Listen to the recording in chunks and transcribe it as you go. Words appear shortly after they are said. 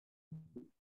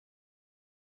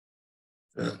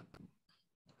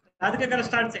రాధిక గారు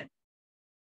స్టార్ట్ చేయండి.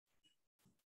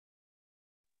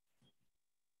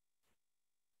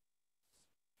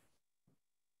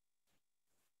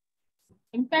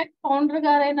 Impact founder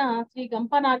గారైన శ్రీ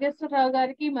గంప నాగేశ్వరరావు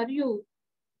గారికి మరియు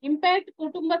ఇంపాక్ట్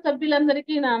కుటుంబ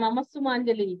సభ్యులందరికీ నా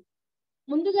నమస్సుమాంజలి.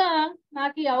 ముందుగా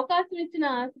నాకు ఈ అవకాశం ఇచ్చిన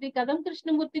శ్రీ కదం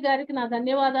కృష్ణమూర్తి గారికి నా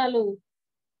ధన్యవాదాలు.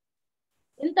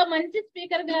 ఇంత మంచి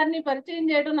స్పీకర్ గారిని పరిచయం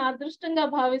చేయడం నా అదృష్టంగా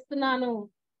భావిస్తున్నాను.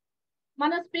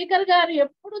 మన స్పీకర్ గారు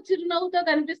ఎప్పుడు చిరునవ్వుతో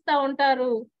కనిపిస్తా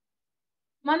ఉంటారు.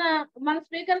 మన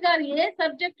స్పీకర్ గారు ఏ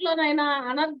సబ్జెక్ట్ లోనైనా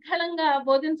అనర్గళంగా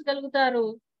బోధించగలుగుతారు.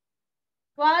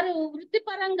 వారు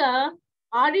వృత్తిపరంగా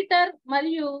ఆడిటర్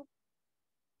మరియు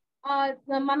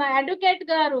మన అడ్వకేట్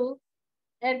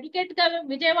గా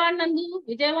విజయవాడ నందు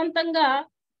విజయవంతంగా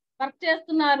వర్క్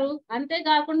చేస్తున్నారు.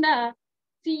 అంతేకాకుండా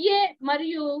సిఏ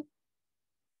మరియు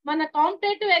మన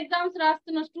కాంపిటేటివ్ ఎగ్జామ్స్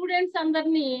రాస్తున్న స్టూడెంట్స్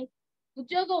అందరినీ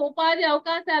ఉద్యోగ ఉపాధి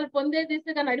అవకాశాలు పొందే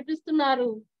దిశగా నడిపిస్తున్నారు.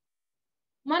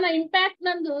 మన ఇంపాక్ట్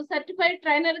నందు సర్టిఫైడ్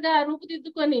ట్రైనర్ గా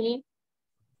రూపుదిద్దుకొని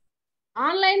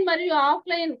ఆన్లైన్ మరియు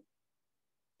ఆఫ్లైన్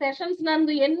సెషన్స్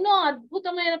నందు ఎన్నో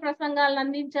అద్భుతమైన ప్రసంగాలను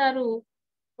అందించారు.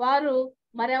 వారు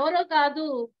మరెవరో కాదు,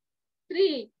 శ్రీ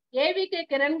ఏవికే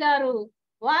కిరణ్ గారు.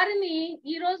 వారిని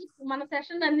ఈ రోజు మన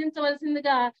సెషన్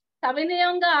అందించవలసిందిగా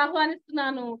సవినయంగా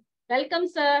ఆహ్వానిస్తున్నాను. Welcome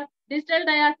sir. Digital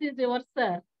dais is yours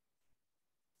sir.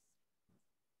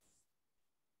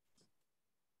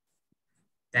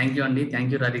 Thank you అండి.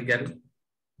 థ్యాంక్ యూ రాధిక్ గారు.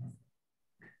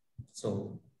 So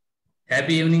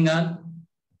happy evening all.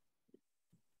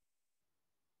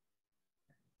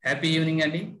 Happy evening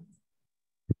అండి.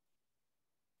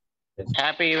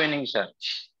 Happy evening sir.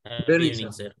 Happy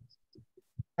evening sir.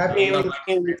 Happy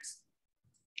evening.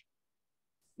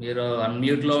 మీరు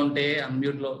అన్మ్యూట్ లో ఉంటే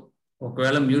అన్మ్యూట్ లో,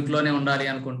 ఒకవేళ మ్యూట్ లోనే ఉండాలి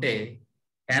అనుకుంటే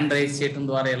హ్యాండ్ రైజ్ చేయడం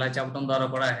ద్వారా, ఇలా చెప్పడం ద్వారా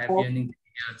కూడా హ్యాపీ ఈవినింగ్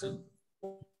చేయవచ్చు.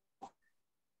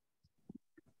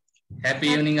 Happy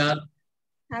evening all.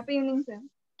 Happy evening sir.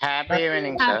 Happy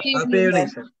evening sir. Happy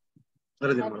evening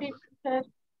sir.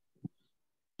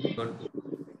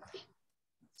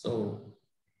 So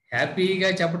హ్యాపీగా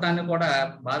చెప్పడానికి కూడా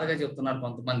బాధగా చెప్తున్నారు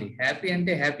కొంతమంది. హ్యాపీ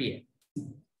అంటే హ్యాపీయే,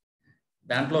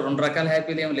 దాంట్లో రెండు రకాల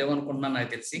హ్యాపీలు ఏమి లేవు అనుకుంటున్నాను నాకు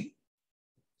తెలిసి.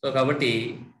 సో కాబట్టి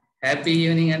హ్యాపీ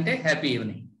ఈవినింగ్ అంటే happy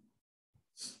evening.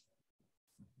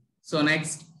 So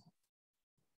next,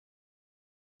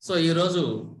 so ఈరోజు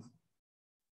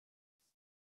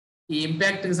ఈ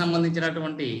ఇంపాక్ట్కి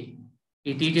సంబంధించినటువంటి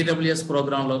ఈ TTWS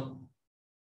ప్రోగ్రాంలో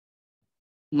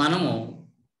మనము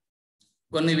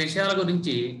కొన్ని విషయాల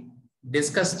గురించి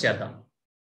డిస్కస్ చేద్దాం.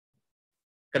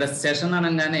 ఇక్కడ సెషన్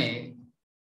అనగానే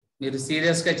మీరు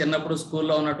సీరియస్గా చిన్నప్పుడు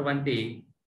స్కూల్లో ఉన్నటువంటి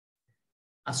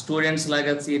ఆ స్టూడెంట్స్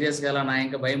లాగా సీరియస్గా అలా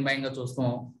నాయంగా భయంగా చూస్తాం,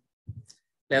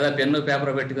 లేదా పెన్ను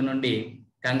పేపర్ పెట్టుకుని నుండి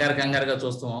కంగారుగా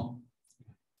చూస్తాం.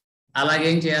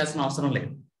 అలాగేం చేయాల్సిన అవసరం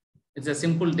లేదు. It's a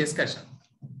simple discussion.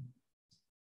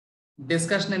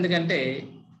 ఎందుకంటే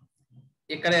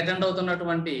ఇక్కడ అటెండ్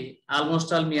అవుతున్నటువంటి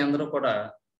ఆల్మోస్ట్ ఆల్ మీ అందరూ కూడా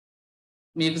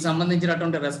మీకు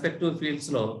సంబంధించినటువంటి రెస్పెక్టివ్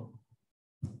ఫీల్డ్స్లో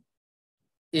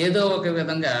ఏదో ఒక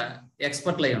విధంగా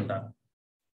ఎక్స్పర్ట్లు అయి ఉంటారు.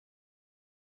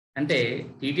 అంటే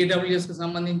TTWSకి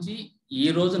సంబంధించి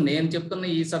ఈరోజు నేను చెప్తున్న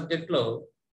ఈ సబ్జెక్ట్లో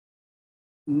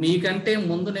మీకంటే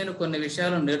ముందు నేను కొన్ని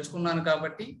విషయాలు నేర్చుకున్నాను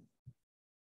కాబట్టి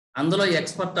అందులో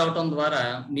ఎక్స్పర్ట్ అవటం ద్వారా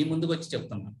మీ ముందుకు వచ్చి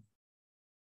చెప్తున్నాను.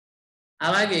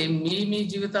 అలాగే మీ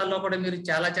జీవితాల్లో కూడా మీరు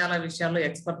చాలా విషయాల్లో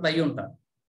ఎక్స్పర్ట్లు అయి ఉంటారు.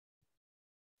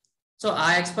 సో ఆ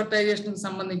ఎక్స్పర్టైజేషన్కి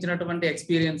సంబంధించినటువంటి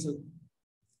ఎక్స్పీరియన్స్,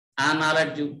 ఆ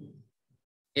నాలెడ్జ్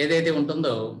ఏదైతే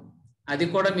ఉంటుందో అది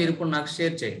కూడా మీరు ఇప్పుడు నాకు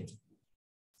షేర్ చేయొచ్చు.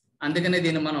 అందుకనే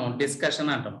దీన్ని మనం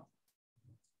డిస్కషన్ అంటాం.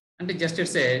 అంటే just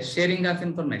it's a sharing of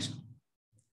information.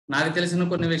 నాకు తెలిసిన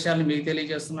కొన్ని విషయాలు మీకు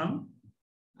తెలియజేస్తున్నాను,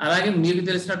 అలాగే మీకు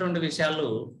తెలిసినటువంటి విషయాలు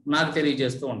నాకు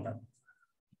తెలియజేస్తూ ఉంటాను.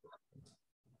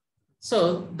 సో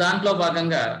దాంట్లో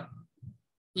భాగంగా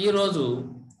ఈరోజు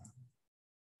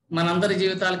మనందరి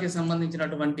జీవితాలకి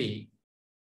సంబంధించినటువంటి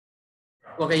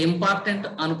ఒక ఇంపార్టెంట్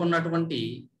అనుకున్నటువంటి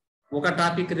ఒక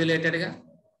టాపిక్ రిలేటెడ్గా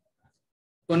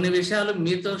కొన్ని విషయాలు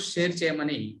మీతో షేర్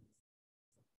చేయమని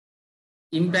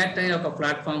ఇంపాక్ట్ అనే ఒక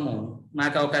ప్లాట్ఫాము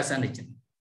నాకు అవకాశాన్ని ఇచ్చింది.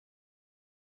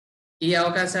 ఈ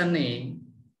అవకాశాన్ని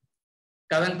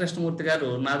కదం కృష్ణమూర్తి గారు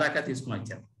నా దాకా తీసుకుని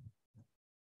వచ్చారు.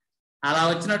 అలా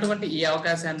వచ్చినటువంటి ఈ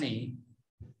అవకాశాన్ని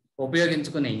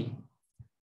ఉపయోగించుకుని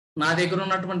నా దగ్గర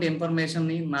ఉన్నటువంటి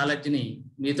ఇన్ఫర్మేషన్ని, నాలెడ్జ్ని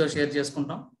మీతో షేర్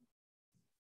చేసుకుంటాం.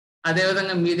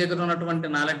 అదేవిధంగా మీ దగ్గర ఉన్నటువంటి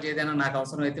నాలెడ్జ్ ఏదైనా నాకు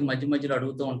అవసరమైతే మధ్యలో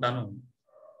అడుగుతూ ఉంటాను.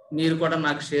 మీరు కూడా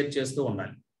నాకు షేర్ చేస్తూ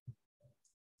ఉండాలి.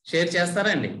 షేర్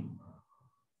చేస్తారా అండి?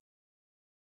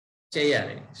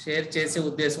 చేయాలి. షేర్ చేసే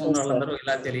ఉద్దేశం ఉన్న వాళ్ళందరూ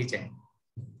ఇలా తెలియచేయండి.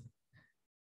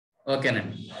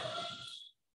 ఓకేనండి.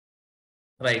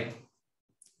 రైట్.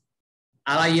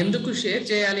 అలా ఎందుకు షేర్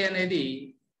చేయాలి అనేది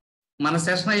మన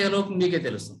సెషన్ అయ్యేలోపు మీకే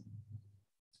తెలుస్తుంది.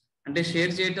 అంటే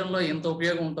షేర్ చేయటంలో ఎంత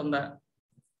ఉపయోగం ఉంటుందా,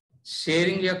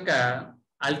 షేరింగ్ యొక్క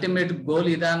అల్టిమేట్ గోల్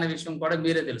ఇదా అన్న విషయం కూడా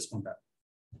మీరే తెలుసుకుంటారు.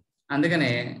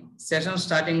 అందుకనే సెషన్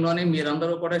స్టార్టింగ్ లోనే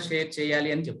మీరందరూ కూడా షేర్ చేయాలి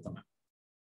అని చెప్తున్నా.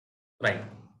 Right.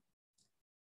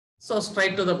 So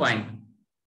straight to the point.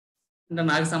 అంటే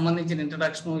నాకు సంబంధించిన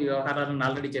ఇంట్రడక్షన్ వ్యవహారాలను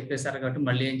ఆల్రెడీ చెప్పేశారు కాబట్టి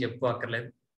మళ్ళీ ఏం చెప్పుకోక్కర్లేదు.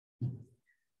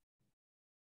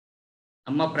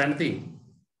 అమ్మ ప్రణతి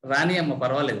రాని అమ్మ,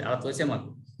 పర్వాలేదు, అలా తోసే మాకు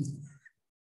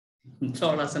ఇంట్లో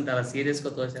వాళ్ళు అసలు అలా సీరియస్గా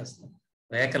తోసేస్తాం.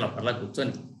 వేకల అలా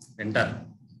కూర్చొని వింటారు.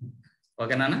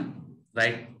 ఓకేనా?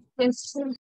 రైట్.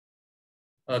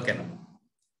 ఓకేనా,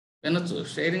 వినొచ్చు.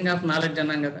 షేరింగ్ ఆఫ్ నాలెడ్జ్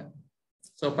అన్నాం కదా,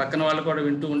 సో పక్కన వాళ్ళు కూడా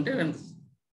వింటూ ఉంటే వినొచ్చు.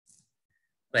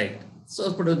 రైట్. సో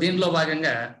ఇప్పుడు దీనిలో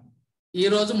భాగంగా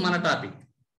ఈరోజు మన టాపిక్,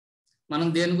 మనం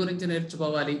దేని గురించి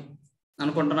నేర్చుకోవాలి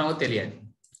అనుకుంటున్నామో తెలియాలి.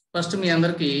 ఫస్ట్ మీ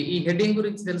అందరికి ఈ హెడ్డింగ్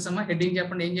గురించి తెలుసమ్మా? హెడ్డింగ్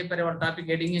చెప్పండి. ఏం చెప్పారు వాళ్ళ టాపిక్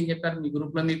హెడ్డింగ్ ఏం చెప్పారు మీ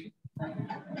గ్రూప్ లో? మీకు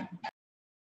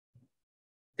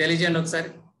తెలియజేయండి ఒకసారి.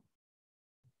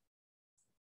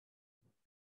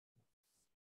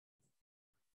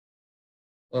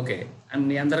 ఓకే,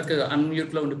 మీ అందరికి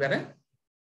అన్మ్యూట్ లో ఉండిపోయారా?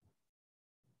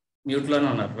 మ్యూట్ లోనే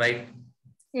ఉన్నారు. Right.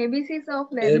 ABCs of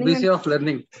learning. ABC of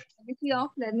learning. ABC of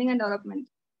learning and development.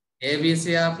 ABC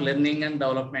of learning and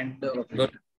development.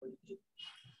 Good.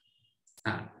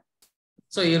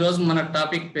 So ఈరోజు మన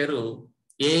టాపిక్ పేరు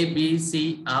ABC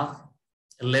of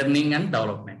learning and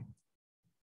development.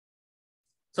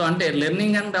 So అంటే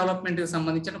లెర్నింగ్ అండ్ డెవలప్మెంట్ కి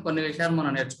సంబంధించిన కొన్ని విషయాలు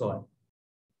మనం నేర్చుకోవాలి.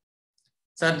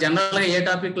 సార్ జనరల్ గా ఏ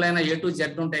టాపిక్ లో అయినా A to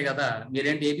Z ఉంటాయి కదా,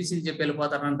 మీరేంటి ఏబీసీలు చెప్పి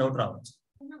వెళ్ళిపోతారని డౌట్ రావచ్చు.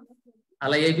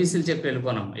 అలా ఏబీసీలు చెప్పి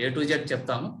వెళ్ళిపోనాం, A to Z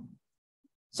చెప్తాము.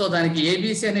 సో దానికి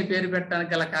ఏబీసీ అనే పేరు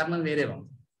పెట్టడానికి గల కారణం వేరే ఉంది,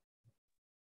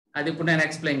 అది ఇప్పుడు నేను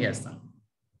ఎక్స్ప్లెయిన్ చేస్తాను.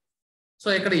 సో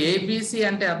ఇక్కడ ఏబీసీ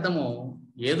అంటే అర్థము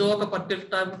ఏదో ఒక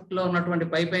పర్టికులర్ టాపిక్ లో ఉన్నటువంటి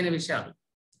పైన విషయాలు.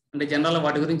 అంటే జనరల్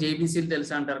వాటి గురించి ఏబీసీలు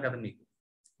తెలుసా అంటారు కదా, మీకు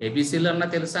ఏబీసీలు అన్నా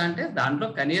తెలుసా అంటే దాంట్లో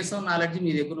కనీసం నాలెడ్జ్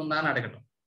మీ దగ్గర ఉందా అని అడగటం.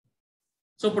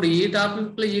 సో ఇప్పుడు ఈ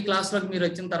టాపిక్ లో ఈ క్లాస్లోకి మీరు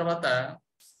వచ్చిన తర్వాత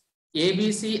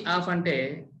ఏబీసీ ఆఫ్ అంటే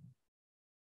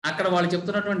అక్కడ వాళ్ళు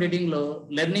చెప్తున్నటువంటి హెడ్డింగ్ లో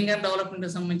లెర్నింగ్ అండ్ డెవలప్మెంట్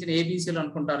కి సంబంధించిన ఏబీసీలు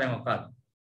అనుకుంటారేమో కాదు.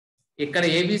 ఇక్కడ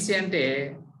ఏబీసీ అంటే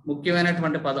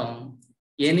ముఖ్యమైనటువంటి పదం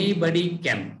ఎనీబడీ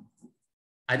కెన్,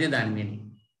 అది దాని మీనింగ్.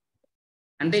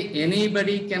 అంటే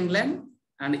anybody can learn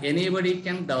and anybody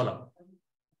can develop.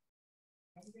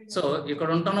 So ఇక్కడ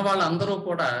ఉంటున్న వాళ్ళందరూ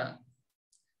కూడా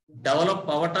డెవలప్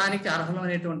అవ్వటానికి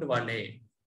అర్హులైనటువంటి వాళ్ళే.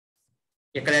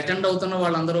 ఇక్కడ అటెండ్ అవుతున్న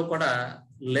వాళ్ళందరూ కూడా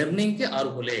లెర్నింగ్ కి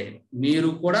అర్హులే. మీరు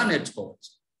కూడా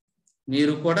నేర్చుకోవచ్చు,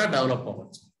 మీరు కూడా డెవలప్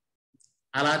అవ్వచ్చు.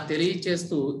 అలా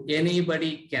తెలియచేస్తూ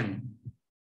ఎనీబడీ కెన్,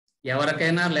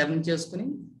 ఎవరికైనా లెర్న్ చేసుకుని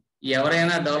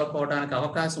ఎవరైనా డెవలప్ అవడానికి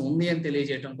అవకాశం ఉంది అని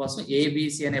తెలియజేయడం కోసం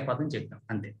ఏబీసీ అనే పదం చెప్పాం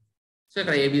అంతే. సో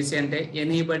ఇక్కడ ఏబీసీ అంటే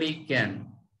anybody can,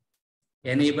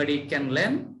 anybody can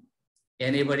learn,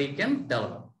 anybody can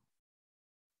develop.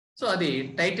 So అది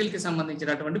టైటిల్ కి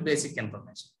సంబంధించినటువంటి బేసిక్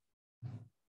ఇన్ఫర్మేషన్.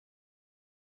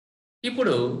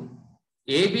 ఇప్పుడు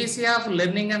ABC of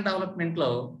learning and development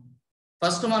లో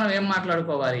ఫస్ట్ మనం ఏం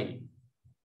మాట్లాడుకోవాలి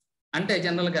అంటే,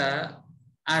 జనరల్ గా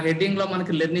ఆ హెడ్డింగ్ లో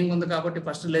మనకి లెర్నింగ్ ఉంది కాబట్టి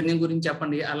ఫస్ట్ లెర్నింగ్ గురించి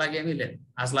చెప్పండి, అలాగేమీ లేదు,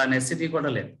 అసలు ఆ నెసెసిటీ కూడా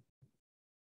లేదు.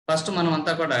 ఫస్ట్ మనం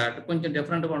అంతా కూడా కొంచెం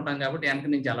డిఫరెంట్గా ఉంటాం కాబట్టి వెనక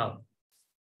నుంచి అలా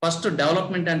ఫస్ట్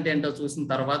డెవలప్మెంట్ అంటే ఏంటో చూసిన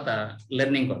తర్వాత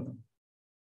లెర్నింగ్ వద్దాం.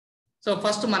 సో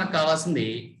ఫస్ట్ మనకు కావాల్సింది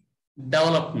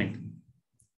డెవలప్మెంట్.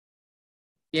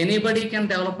 ఎనీబడీ కెన్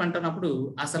డెవలప్ అంటున్నప్పుడు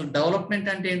అసలు డెవలప్మెంట్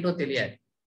అంటే ఏంటో తెలియాలి,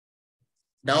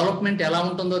 డెవలప్మెంట్ ఎలా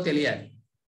ఉంటుందో తెలియాలి,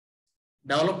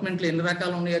 డెవలప్మెంట్లు ఎన్ని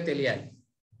రకాలు ఉన్నాయో తెలియాలి,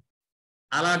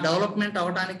 అలా డెవలప్మెంట్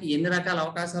అవడానికి ఎన్ని రకాల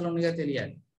అవకాశాలు ఉన్నాయో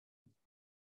తెలియాలి.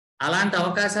 అలాంటి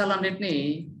అవకాశాలన్నింటినీ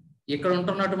ఇక్కడ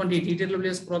ఉంటున్నటువంటి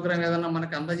TTWS ప్రోగ్రామ్ ఏదన్నా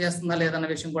మనకు అందజేస్తుందా లేదన్న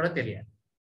విషయం కూడా తెలియాలి.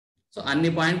 సో అన్ని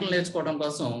పాయింట్లు నేర్చుకోవడం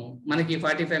కోసం మనకి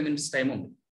 45 minutes టైం ఉంది.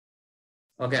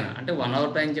 ఓకేనా? అంటే 1 hour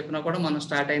టైం చెప్పినా కూడా మనం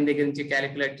స్టార్ట్ అయిన దగ్గర నుంచి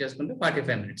క్యాలిక్యులేట్ చేసుకుంటే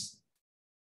 45 minutes.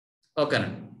 ఓకేనా?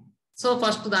 సో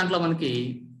ఫస్ట్ దాంట్లో మనకి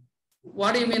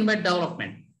what you mean by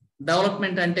development,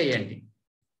 development అంటే ఏంటి?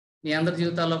 మీ అందరి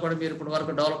జీవితాల్లో కూడా మీరు ఇప్పటి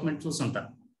వరకు డెవలప్మెంట్ చూసుంటారు.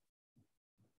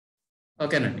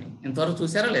 ఓకేనండి, ఇంతవరకు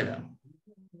చూసారా లేదా?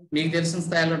 మీకు తెలిసిన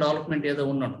స్థాయిలో డెవలప్మెంట్ ఏదో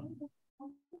ఉన్నాడు,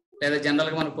 లేదా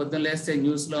జనరల్గా మనకు పొద్దున్న లేస్తే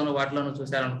న్యూస్లోనూ వాటిలోనూ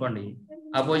చూసారనుకోండి,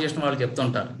 అపోజిషన్ వాళ్ళు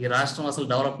చెప్తుంటారు ఈ రాష్ట్రం అసలు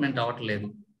డెవలప్మెంట్ అవ్వట్లేదు.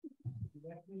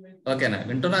 ఓకేనా,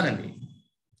 వింటున్నారండి?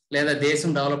 లేదా దేశం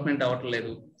డెవలప్మెంట్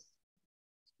అవ్వట్లేదు,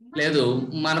 లేదు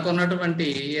మనకున్నటువంటి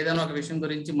ఏదైనా ఒక విషయం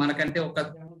గురించి మనకంటే ఒక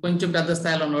కొంచెం పెద్ద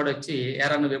స్థాయిలో నోడు వచ్చి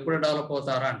ఎరా నువ్వు ఎప్పుడు డెవలప్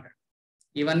అవుతారా అంటాడు.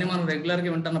 ఇవన్నీ మనం రెగ్యులర్గా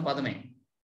వింటున్న పదమే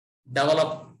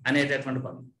డెవలప్ అనేటటువంటి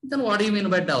పదం. ఇతను what you mean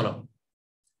by develop?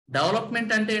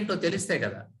 Development అంటే ఏంటో తెలిస్తే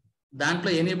కదా దాంట్లో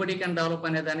ఎనీబడి కెన్ డెవలప్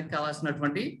అనే దానికి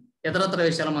కావాల్సినటువంటి ఇతరత్ర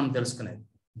విషయాలు మనం తెలుసుకునేది.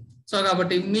 సో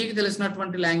కాబట్టి మీకు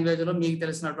తెలిసినటువంటి లాంగ్వేజ్ లో మీకు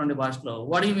తెలిసినటువంటి భాషలో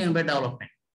what you mean by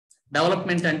development,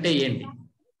 development అంటే ఏంటి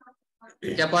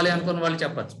చెప్పాలి అనుకున్న వాళ్ళు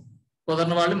చెప్పచ్చు,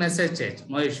 కుదరని వాళ్ళు మెసేజ్ చేయొచ్చు,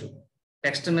 నో ఇష్యూ.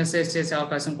 టెక్స్ట్ మెసేజ్ చేసే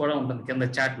అవకాశం కూడా ఉంటుంది కింద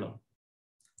చాట్ లో.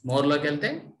 మోర్లోకి వెళ్తే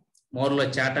మోర్లో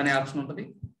చాట్ అనే ఆప్షన్ ఉంటుంది,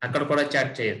 అక్కడ కూడా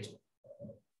చాట్ చేయొచ్చు.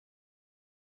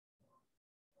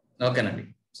 ఓకేనండి.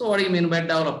 So what you mean by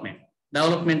development,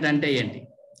 development అంటే ఏంటి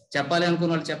చెప్పాలి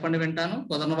అనుకున్న వాళ్ళు చెప్పండి, వింటాను.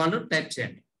 కుదరని వాళ్ళు టైప్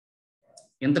చేయండి.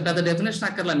 ఇంత పెద్ద డెఫినేషన్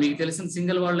అక్కర్లా, మీకు తెలిసిన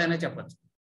సింగిల్ వర్డ్ అయినా చెప్పచ్చు.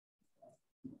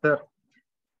 సార్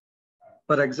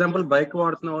ఫర్ ఎగ్జాంపుల్ బైక్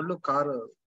వాడుతున్న వాళ్ళు కార్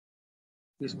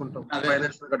తీసుకుంటాం,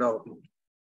 ఫైనాన్షియల్ గా డెవలప్మెంట్.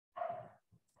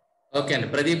 ఓకే అండి.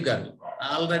 ప్రదీప్ గారు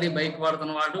ఆల్రెడీ బైక్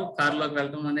వాడుతున్న వాడు కార్లోకి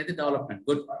వెళ్ళడం అనేది డెవలప్మెంట్.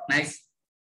 Good, nice.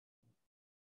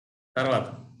 తర్వాత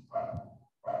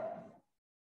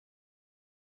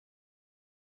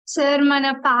సార్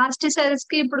మన పాస్ట్ సెల్స్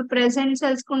కి ఇప్పుడు ప్రెసెంట్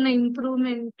సెల్స్ కి ఉన్న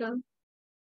ఇంప్రూవ్మెంట్.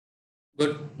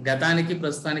 గుడ్. గతానికి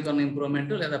ప్రస్తుతానికి ఉన్న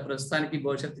ఇంప్రూవ్మెంట్ లేదా ప్రస్తుతానికి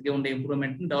భవిష్యత్తుకి ఉండే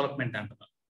ఇంప్రూవ్మెంట్ డెవలప్మెంట్ అంటున్నాం.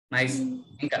 నైస్.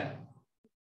 ఇంకా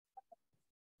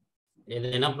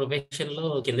ఏదైనా ప్రొఫెషన్ లో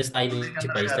కింద స్థాయి నుంచి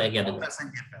పై స్థాయికి ఎదగడం.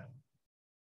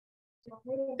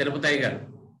 తిరుపతి గారు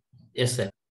ఎస్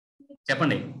సార్,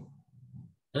 చెప్పండి.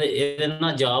 అదే ఏదైనా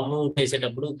జాబ్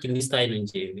చేసేటప్పుడు కింది స్థాయి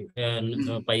నుంచి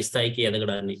పై స్థాయికి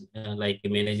ఎదగడాన్ని, లైక్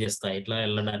మేనేజర్ స్థాయి ఇట్లా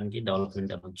వెళ్ళడానికి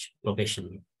డెవలప్మెంట్ అనొచ్చు ప్రొఫెషన్.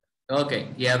 ఓకే,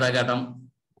 ఎదగటం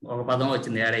ఒక పదం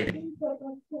వచ్చింది, యాడ్ అయింది.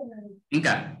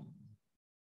 ఇంకా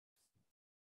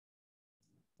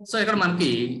సో ఇక్కడ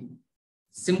మనకి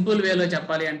సింపుల్ వేలో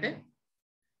చెప్పాలి అంటే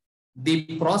the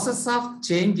process of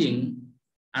changing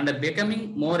and becoming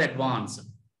more advanced.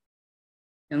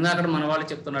 ఇందాక మన వాళ్ళు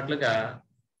చెప్తున్నట్లుగా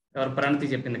ఎవరు ప్రణతి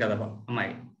చెప్పింది కదా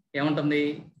అమ్మాయి, ఏముంటుంది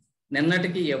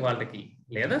నిన్నటికి ఇవాళకి,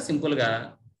 లేదా సింపుల్గా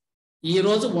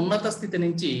ఈరోజు ఉన్నత స్థితి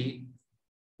నుంచి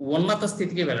ఉన్నత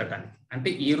స్థితికి వెళ్ళటానికి. అంటే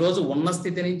ఈరోజు ఉన్న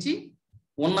స్థితి నుంచి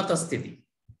ఉన్నత స్థితి,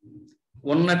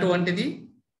 ఉన్నటువంటిది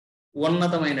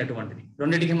ఉన్నతమైనటువంటిది,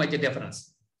 రెండింటికి మధ్య డిఫరెన్స్.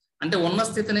 అంటే ఉన్న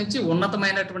స్థితి నుంచి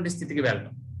ఉన్నతమైనటువంటి స్థితికి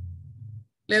వెళ్ళడం,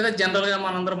 లేదా జనరల్గా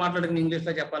మనందరం మాట్లాడుకుని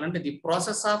ఇంగ్లీష్లో చెప్పాలంటే ది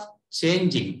ప్రాసెస్ ఆఫ్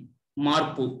చేంజింగ్,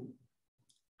 మార్పు,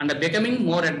 అండ్ బికమింగ్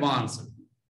మోర్ అడ్వాన్స్డ్.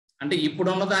 అంటే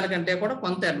ఇప్పుడున్న దానికంటే కూడా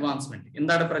కొంత అడ్వాన్స్మెంట్.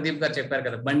 ఇందాక ప్రదీప్ గారు చెప్పారు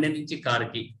కదా బండి నుంచి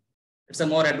కారుకి, ఇట్స్ అ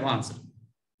మోర్ అడ్వాన్స్డ్.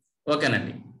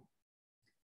 ఓకేనండి.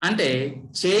 అంటే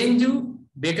చేంజ్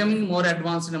బికమింగ్ మోర్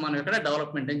అడ్వాన్స్డ్ మనం ఇక్కడ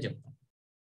డెవలప్మెంట్ అని చెప్తాం.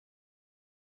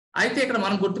 అయితే ఇక్కడ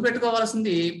మనం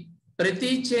గుర్తుపెట్టుకోవాల్సింది ప్రతి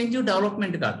చేంజ్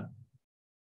డెవలప్మెంట్ కాదు,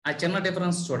 ఆ చిన్న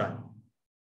డిఫరెన్స్ చూడాలి.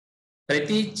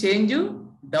 ప్రతి చేంజ్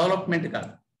డెవలప్మెంట్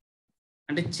కాదు,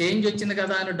 అంటే చేంజ్ వచ్చింది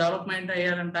కదా అని డెవలప్మెంట్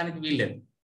అయ్యారంటానికి వీల్లేదు.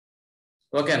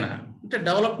 ఓకేనా? అంటే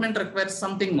డెవలప్మెంట్ రిక్వైర్స్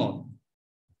సంథింగ్ మోర్.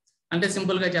 అంటే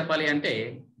సింపుల్గా చెప్పాలి అంటే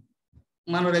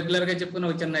మనం రెగ్యులర్గా చెప్పుకున్న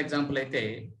ఒక చిన్న ఎగ్జాంపుల్ అయితే,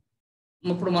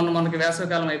 ఇప్పుడు మనకి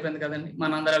వేసవికాలం అయిపోయింది కదండి,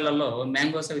 మన అందరిళ్లలో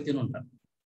మ్యాంగోస్ అవి తిని ఉంటాం.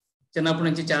 చిన్నప్పటి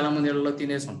నుంచి చాలా మంది ఇళ్లలో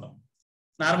తినేసి ఉంటాం.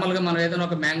 నార్మల్గా మనం ఏదైనా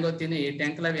ఒక మ్యాంగో తిని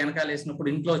టెంకలు అవి వెనకాల వేసినప్పుడు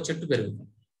ఇంట్లో చెట్టు పెరుగుతుంది.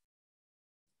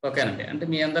 ఓకేనండి. అంటే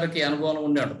మీ అందరికీ అనుభవం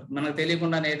ఉండే ఉంటుంది. మనకు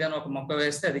తెలియకుండానే ఏదైనా ఒక మొక్క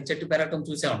వేస్తే అది చెట్టు పెరగటం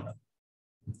చూసే ఉంటాం.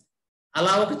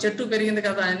 అలా ఒక చెట్టు పెరిగింది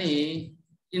కదా అని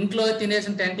ఇంట్లో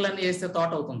తినేసిన టెంకలన్నీ వేస్తే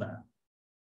తోట అవుతుందా?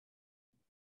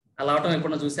 అలా అవటం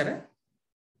ఎప్పుడన్నా చూసారా?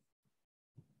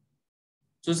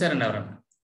 చూసారండి ఎవరన్నా?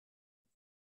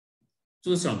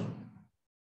 చూసి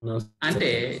ఉండదు. అంటే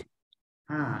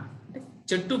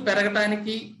చెట్టు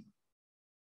పెరగటానికి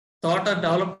తోట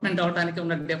డెవలప్మెంట్ అవటానికి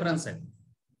ఉన్న డిఫరెన్స్ అది.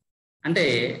 అంటే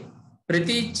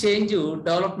ప్రతి చేంజ్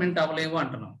డెవలప్మెంట్ అవ్వలేవు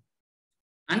అంటున్నాం.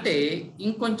 అంటే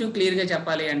ఇంకొంచెం క్లియర్గా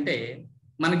చెప్పాలి అంటే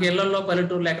మనకి ఇళ్లలో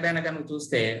పల్లెటూర్లు ఎక్కడైనా కనుక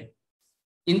చూస్తే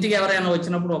ఇంటికి ఎవరైనా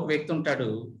వచ్చినప్పుడు ఒక వ్యక్తి ఉంటాడు,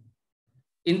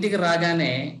 ఇంటికి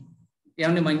రాగానే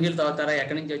ఏమన్నా మంజీలు తాగుతారా,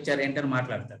 ఎక్కడి నుంచి వచ్చారు ఏంటని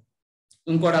మాట్లాడతాడు.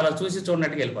 ఇంకోటి అలా చూసి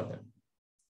చూడనట్టుగా వెళ్ళిపోతాడు.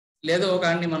 లేదు ఒక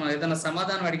అన్ని మనం ఏదైనా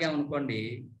సమాధానం అడిగామనుకోండి,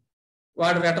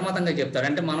 వాడు రెటమతంగా చెప్తాడు.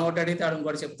 అంటే మనం ఒకటి అడిగితే వాడు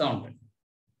ఇంకోటి చెప్తా ఉంటాడు.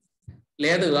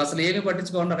 లేదు అసలు ఏమి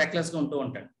పట్టించుకోకుండా రెక్లెస్గా ఉంటూ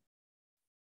ఉంటాడు.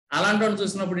 అలాంటి వాళ్ళు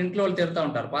చూసినప్పుడు ఇంట్లో వాళ్ళు తిరుగుతూ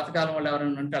ఉంటారు. పాతకాలం వాళ్ళు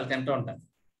ఎవరైనా ఉంటే వాళ్ళు తింటూ ఉంటారు.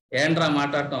 ఏంట్రా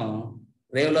మాట్లాడటం,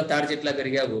 రేవులో తాడి చెట్లా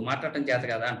పెరిగావు, మాట్లాడటం చేత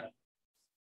కదా అంటారు.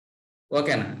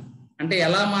 ఓకేనా? అంటే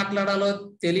ఎలా మాట్లాడాలో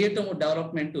తెలియటం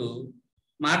డెవలప్మెంట్.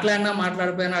 మాట్లాడినా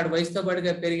మాట్లాడిపోయినా ఆడు వయసుతో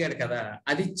పాటుగా పెరిగాడు కదా,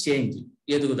 అది చేంజ్,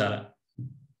 ఎదుగుదల.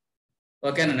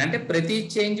 ఓకేనండి. అంటే ప్రతి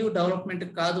చేంజ్ డెవలప్మెంట్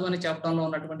కాదు అని చెప్పడంలో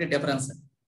ఉన్నటువంటి డిఫరెన్స్.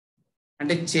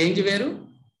 అంటే చేంజ్ వేరు,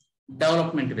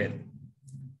 డెవలప్మెంట్ వేరు.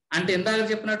 అంటే ఇందాక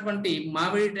చెప్పినటువంటి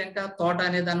మామిడి టెంక తోట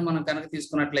అనే దాన్ని మనం కనుక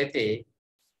తీసుకున్నట్లయితే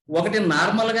ఒకటి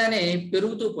నార్మల్గానే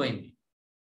పెరుగుతూ పోయింది,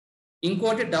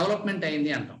 ఇంకోటి డెవలప్మెంట్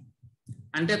అయింది అంటాం.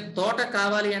 అంటే తోట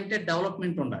కావాలి అంటే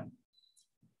డెవలప్మెంట్ ఉండాలి.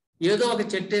 ఏదో ఒక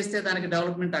చెట్టు వేస్తే దానికి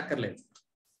డెవలప్మెంట్ అక్కర్లేదు.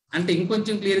 అంటే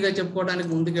ఇంకొంచెం క్లియర్గా చెప్పుకోవడానికి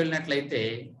ముందుకు వెళ్ళినట్లయితే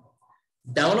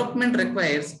development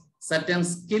requires certain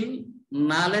skill,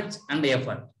 knowledge and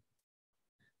effort.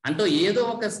 అంటే ఏదో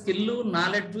ఒక స్కిల్,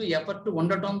 నాలెడ్జ్, ఎఫర్ట్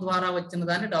ఉండటం ద్వారా వచ్చిన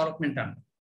దాన్ని డెవలప్మెంట్ అంట.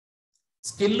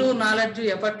 స్కిల్, నాలెడ్జ్,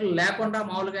 ఎఫర్ట్ లేకుండా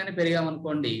మామూలుగానే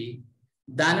పెరిగామనుకోండి,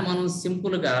 దాన్ని మనం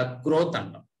సింపుల్ గా గ్రోత్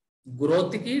అంటాం.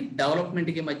 గ్రోత్ కి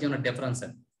డెవలప్మెంట్ కి మధ్య ఉన్న డిఫరెన్స్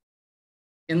అది.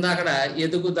 ఇందాక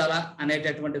ఎదుగుదల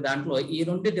అనేటటువంటి దాంట్లో ఈ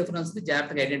రెండు డిఫరెన్స్ ని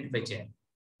జాగ్రత్తగా ఐడెంటిఫై చేయాలి.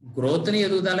 గ్రోత్ ని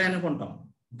ఎదుగుదల అనుకుంటాం,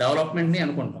 డెవలప్మెంట్ ని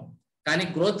అనుకుంటాం. కానీ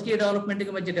గ్రోత్ కి డెవలప్మెంట్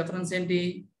కి మధ్య డిఫరెన్స్ ఏంటి?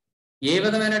 ఏ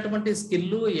విధమైనటువంటి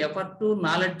స్కిల్, ఎఫర్ట్,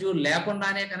 నాలెడ్జ్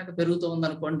లేకుండానే కనుక పెరుగుతూ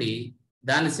ఉందనుకోండి,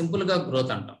 దాన్ని సింపుల్ గా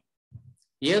గ్రోత్ అంటాం.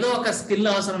 ఏదో ఒక స్కిల్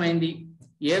అవసరమైంది,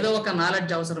 ఏదో ఒక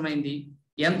నాలెడ్జ్ అవసరమైంది,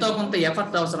 ఎంతో కొంత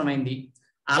ఎఫర్ట్ అవసరమైంది,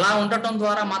 అలా ఉండటం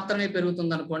ద్వారా మాత్రమే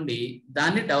పెరుగుతుంది అనుకోండి,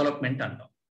 దాన్ని డెవలప్మెంట్ అంటాం.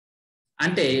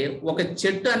 అంటే ఒక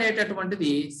చెట్టు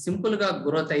అనేటటువంటిది సింపుల్ గా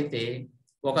గ్రోత్ అయితే,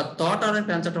 ఒక తోటను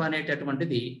పెంచడం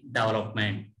అనేటటువంటిది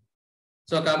డెవలప్మెంట్.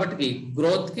 సో కాబట్టి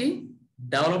గ్రోత్ కి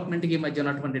డెవలప్మెంట్ కి మధ్య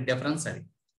ఉన్నటువంటి డిఫరెన్స్ అది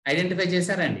ఐడెంటిఫై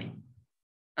చేశారండి.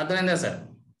 అర్థమైందా సార్?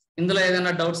 ఇందులో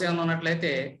ఏదైనా డౌట్స్ ఏమైనా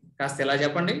ఉన్నట్లయితే కాస్త ఇలా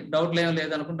చెప్పండి. డౌట్లు ఏం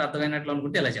లేదనుకుంటే, అర్థమైనట్లు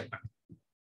అనుకుంటే ఇలా చెప్పండి.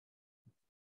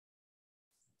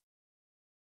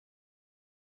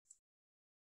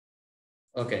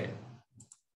 Okay,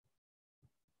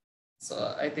 so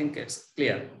I think it's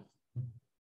clear.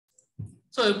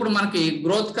 So ఇప్పుడు మనకి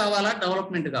గ్రోత్ కావాలా,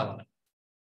 డెవలప్మెంట్ కావాలా?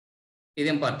 ఇది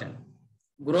ఇంపార్టెంట్.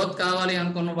 గ్రోత్ కావాలి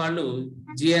అనుకున్న వాళ్ళు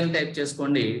జిఎన్ టైప్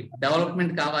చేసుకోండి,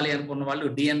 డెవలప్మెంట్ కావాలి అనుకున్న వాళ్ళు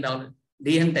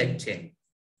డిఎన్ టైప్ చేయండి.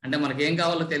 అంటే మనకి ఏం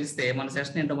కావాలో తెలిస్తే మన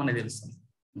సెషన్ ఏంటో మనకి తెలుస్తుంది.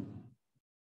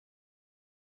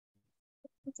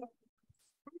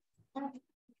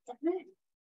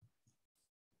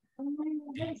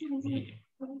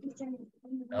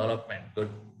 Development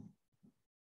good.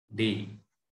 D.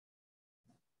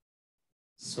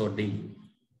 So D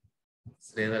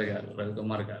Sridhar గారు,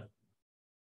 రవికుమార్ గారు,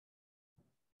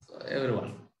 సో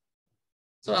ఎవ్రీవన్.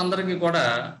 సో అందరికీ కూడా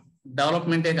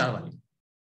డెవలప్మెంటే కావాలి.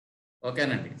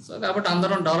 ఓకేనండి. సో కాబట్టి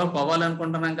అందరం డెవలప్ అవ్వాలి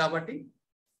అనుకుంటున్నాం కాబట్టి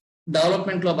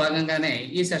డెవలప్మెంట్ లో భాగంగానే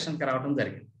ఈ సెషన్కి రావడం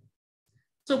జరిగింది.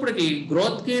 సో ఇప్పటికి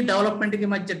గ్రోత్ కి డెవలప్మెంట్ కి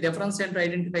మధ్య డిఫరెన్స్ ఏంటో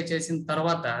ఐడెంటిఫై చేసిన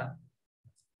తర్వాత,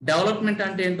 డెవలప్మెంట్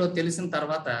అంటే ఏంటో తెలిసిన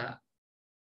తర్వాత,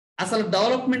 అసలు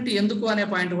డెవలప్మెంట్ ఎందుకు అనే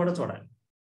పాయింట్ కూడా చూడాలి.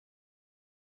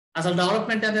 అసలు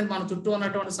డెవలప్మెంట్ అనేది మన చుట్టూ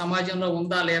ఉన్నటువంటి సమాజంలో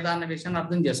ఉందా లేదా అన్న విషయాన్ని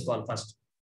అర్థం చేసుకోవాలి ఫస్ట్.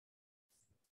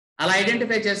 అలా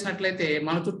ఐడెంటిఫై చేసినట్లయితే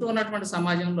మన చుట్టూ ఉన్నటువంటి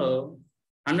సమాజంలో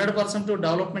 100%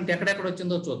 డెవలప్మెంట్ ఎక్కడెక్కడ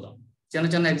వచ్చిందో చూద్దాం. చిన్న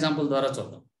చిన్న ఎగ్జాంపుల్ ద్వారా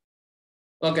చూద్దాం.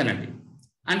 ఓకేనండి.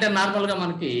 అంటే నార్మల్గా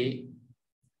మనకి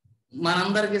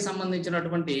మనందరికీ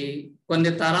సంబంధించినటువంటి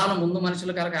కొన్ని తరాల ముందు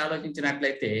మనుషులు కనుక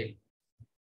ఆలోచించినట్లయితే,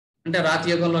 అంటే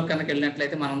రాతియుగంలో కనుక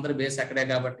వెళ్ళినట్లయితే మనందరి బేస్ అక్కడే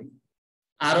కాబట్టి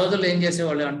ఆ రోజుల్లో ఏం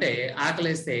చేసేవాళ్ళు అంటే,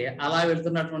 ఆకలిస్తే అలా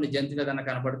వెళ్తున్నటువంటి జంతువు ఏదైనా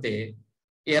కనపడితే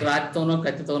ఏ రాతితోనో,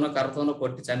 కత్తితోనో, కర్రతోనో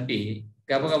కొట్టి చంపి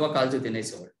గబగబా కాల్చి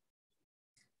తినేసేవాళ్ళు.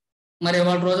 మరి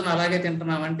వాళ్ళ రోజున అలాగే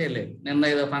తింటున్నామంటే లేదు.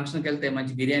 నిన్న ఏదో ఫంక్షన్కి వెళ్తే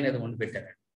మంచి బిర్యానీ ఏదో వండి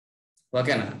పెట్టారు.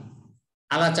 ఓకేనా?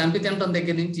 అలా చంపి తినడం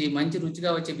దగ్గర నుంచి మంచి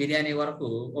రుచిగా వచ్చే బిర్యానీ వరకు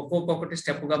ఒక్కొక్కటి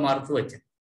స్టెప్గా మారుతూ వచ్చింది.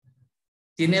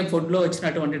 తినే ఫుడ్లో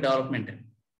వచ్చినటువంటి డెవలప్మెంట్.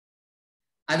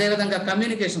 అదేవిధంగా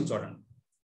కమ్యూనికేషన్ చూడండి.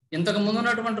 ఇంతకు ముందు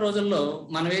ఉన్నటువంటి రోజుల్లో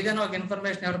మనం ఏదైనా ఒక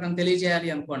ఇన్ఫర్మేషన్ ఎవరికైనా తెలియజేయాలి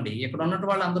అనుకోండి, ఇక్కడ ఉన్నట్టు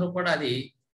వాళ్ళు అందరూ కూడా అది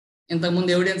ఇంతకుముందు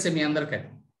ఎవిడెన్స్ మీ అందరికీ.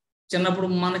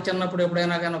 మన చిన్నప్పుడు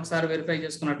ఎప్పుడైనా కానీ ఒకసారి వెరిఫై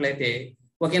చేసుకున్నట్లయితే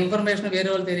ఒక ఇన్ఫర్మేషన్ వేరే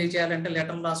వాళ్ళు తెలియజేయాలంటే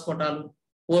లెటర్లు రాసుకోవటాలు,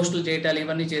 పోస్టులు చేయటాలు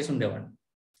ఇవన్నీ చేసి ఉండేవాడు.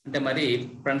 అంటే మరి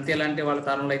ప్రణతి లాంటి వాళ్ళ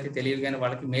తరంలో అయితే తెలియదు, కానీ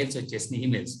వాళ్ళకి మెయిల్స్ వచ్చేసినాయి,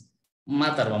 ఈమెయిల్స్. మా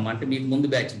తరం అంటే మీకు ముందు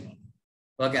బ్యాచ్.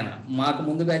 ఓకేనా? మాకు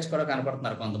ముందు బ్యాచ్ కూడా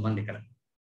కనపడుతున్నారు కొంతమంది ఇక్కడ.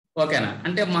 ఓకేనా?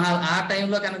 అంటే ఆ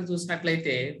టైంలో కనుక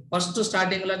చూసినట్లయితే, ఫస్ట్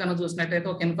స్టార్టింగ్ లో కనుక చూసినట్లయితే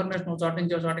ఒక ఇన్ఫర్మేషన్ ఒక చోట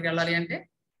నుంచి ఒక చోటకి వెళ్ళాలి అంటే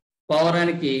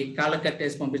పౌరానికి కాళ్ళకు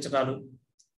కట్టేసి పంపించడాలు,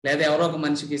 లేదా ఎవరో ఒక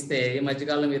మనిషికి ఇస్తే, ఈ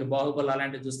మధ్యకాలంలో మీరు బాహుబలి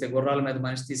అలాంటివి చూస్తే గుర్రాల మీద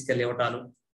మనిషి తీసుకెళ్ళి ఇవ్వటాలు,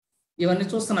 ఇవన్నీ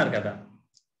చూస్తున్నారు కదా.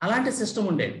 అలాంటి సిస్టమ్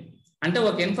ఉండేది. అంటే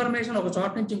ఒక ఇన్ఫర్మేషన్ ఒక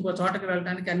చోట నుంచి ఇంకో చోటకి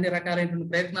వెళ్ళడానికి అన్ని రకాలైనటువంటి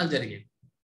ప్రయత్నాలు జరిగేవి.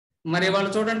 మరి వాళ్ళు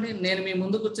చూడండి, నేను మీ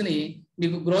ముందు కూర్చుని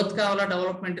మీకు గ్రోత్ కావాలా,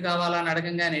 డెవలప్మెంట్ కావాలా అని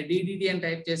అడగంగానే డిడిడి అని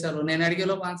టైప్ చేశారు. నేను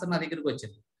అడిగేలోపు ఆన్సర్ నా దగ్గరికి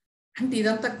వచ్చింది. అంటే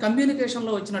ఇదంతా కమ్యూనికేషన్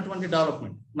లో వచ్చినటువంటి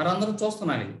డెవలప్మెంట్. మరి అందరం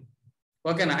చూస్తున్నాను ఇది.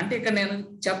 ఓకేనా? అంటే ఇక్కడ నేను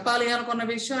చెప్పాలి అనుకున్న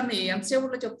విషయాన్ని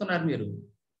ఎంతసేపులో చెప్తున్నారు మీరు?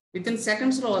 విత్ ఇన్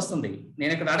సెకండ్స్ లో వస్తుంది.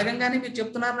 నేను ఇక్కడ అడగంగానే మీరు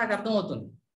చెప్తున్నారు, నాకు అర్థం అవుతుంది.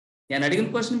 నేను అడిగిన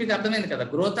క్వశ్చన్ మీకు అర్థమైంది కదా.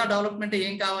 గ్రోత్ ఆ డెవలప్మెంట్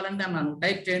ఏం కావాలంటే అన్నాను,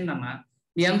 టైప్ చేయండి అన్న.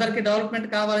 మీ అందరికీ డెవలప్మెంట్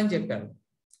కావాలని చెప్పారు.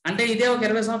 అంటే ఇదే ఒక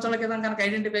 20 సంవత్సరాల క్రితం కనుక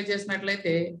ఐడెంటిఫై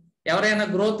చేసినట్లయితే, ఎవరైనా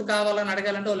గ్రోత్ కావాలని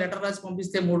అడగాలంటే ఓ లెటర్ రాసి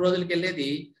పంపిస్తే 3 రోజులకి వెళ్ళేది.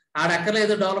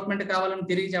 ఆడక్కర్లేదు డెవలప్మెంట్ కావాలని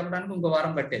తిరిగి చెప్పడానికి ఇంకో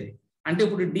వారం పట్టేది. అంటే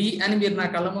ఇప్పుడు డి అని మీరు నా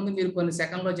కళ్ళ ముందు మీరు కొన్ని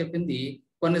సెకండ్లో చెప్పింది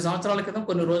కొన్ని సంవత్సరాల క్రితం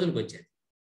కొన్ని రోజులకు వచ్చేది.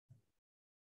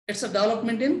 Its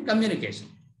development in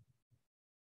communication.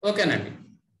 ఓకేనండి.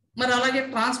 మరి అలాగే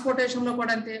ట్రాన్స్పోర్టేషన్లో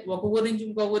కూడా అంతే. ఒక ఊరి నుంచి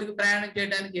ఇంకో ఊరికి ప్రయాణం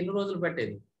చేయడానికి ఎన్ని రోజులు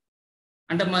పట్టేది.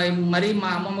 అంటే మరి మా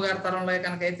అమ్మమ్మ గారి తరంలో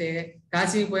కనుకైతే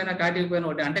కాశీకి పోయినా కాటికి పోయినా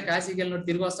ఒకటి, అంటే కాశీకి వెళ్ళినట్టు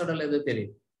తిరిగి వస్తాడో లేదో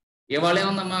తెలియదు. ఇవాళ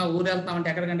ఏముందమ్మా ఊరు వెళ్తామంటే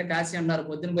ఎక్కడికంటే కాశీ అన్నారు,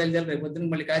 పొద్దున్న బయలుదేరి రేపు పొద్దున్న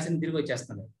మళ్ళీ కాశీని తిరిగి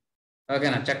వచ్చేస్తున్నాడు.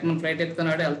 ఓకేనా. చక్కని ఫ్లైట్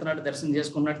ఎక్కుతున్నాడు, వెళ్తున్నాడు, దర్శనం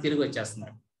చేసుకున్నాడు, తిరిగి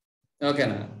వచ్చేస్తున్నాడు.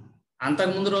 ఓకేనా.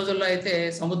 అంతకు ముందు రోజుల్లో అయితే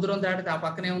సముద్రం దాటితే ఆ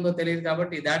పక్కనే ఉందో తెలియదు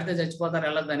కాబట్టి దాటితే చచ్చిపోతారు,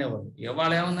 వెళ్ళొద్దు అనేవాడు.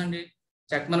 ఇవాళ ఏముందండి,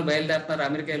 చక్కమని బయలుదేరుతున్నారు,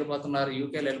 అమెరికా వెళ్ళిపోతున్నారు,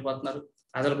 యూకేలో వెళ్ళిపోతున్నారు.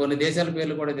 అసలు కొన్ని దేశాల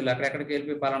పేర్లు కూడా తెలియదు, అక్కడెక్కడికి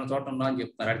వెళ్ళిపోయి పలానా చోట ఉన్నాం అని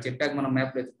చెప్తున్నారు. అక్కడ చెప్పాక మనం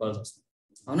మ్యాప్లో ఎత్తుకోవాల్సి వస్తుంది.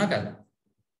 అవునా కదా.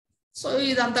 సో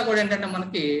ఇదంతా కూడా ఏంటంటే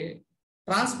మనకి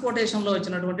ట్రాన్స్పోర్టేషన్లో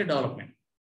వచ్చినటువంటి డెవలప్మెంట్.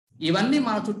 ఇవన్నీ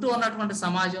మన చుట్టూ ఉన్నటువంటి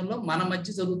సమాజంలో మన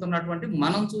మధ్య జరుగుతున్నటువంటి,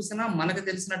 మనం చూసినా మనకు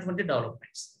తెలిసినటువంటి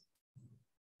డెవలప్మెంట్స్.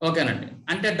 ఓకేనండి.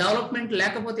 అంటే డెవలప్మెంట్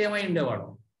లేకపోతే ఏమై ఉండేవాడు,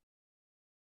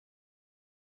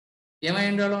 ఏమై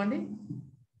ఉండేవాళ్ళం అండి?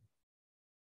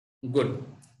 గుడ్.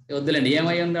 వద్దులేండి,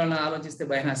 ఏమై ఉండేవాళ్ళని ఆలోచిస్తే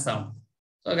భయం వేస్తాం.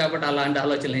 సో కాబట్టి అలాంటి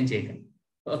ఆలోచనలు ఏం చేయకండి.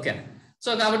 ఓకే.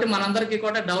 సో కాబట్టి మనందరికీ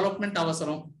కూడా డెవలప్మెంట్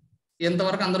అవసరం.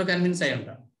 ఇంతవరకు అందరూ కన్విన్స్ అయి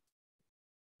ఉంటారు.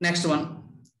 నెక్స్ట్ వన్,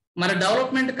 మరి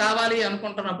డెవలప్మెంట్ కావాలి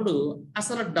అనుకుంటున్నప్పుడు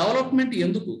అసలు డెవలప్మెంట్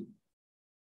ఎందుకు?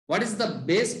 What is the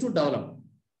base to develop?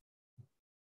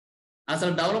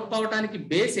 అసలు డెవలప్ అవడానికి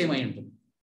బేస్ ఏమై ఉంటుంది?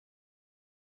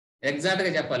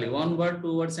 ఎగ్జాక్ట్గా చెప్పాలి. 1 word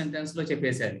 2 word సెంటెన్స్ లో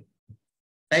చెప్పేసేయాలి.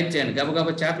 టైప్ చేయండి,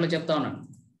 గబగబా చాట్లో చెప్తా ఉన్నాను.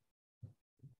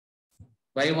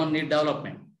 Why one need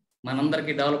development?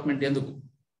 మనందరికీ డెవలప్మెంట్ ఎందుకు?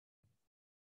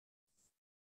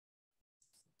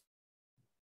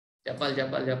 చెప్పాలి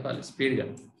చెప్పాలి చెప్పాలి స్పీడ్గా.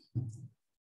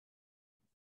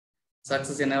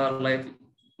 Success in our life.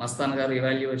 Mastan గారు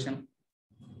ఇవాల్యుయేషన్.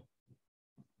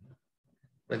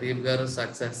 ప్రదీప్ గారు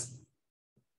సక్సెస్.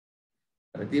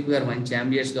 ప్రదీప్ గారు మంచి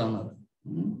అంబియస్ గా ఉన్నారు.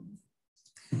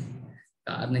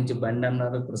 కార్ నుంచి బండి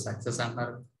అన్నారు, ఇప్పుడు సక్సెస్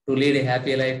అన్నారు. To lead a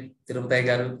happy life Tirupati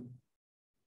గారు.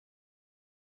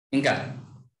 ఇంకా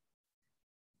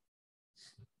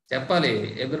చెప్పాలి.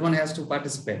 Everyone has to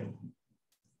participate.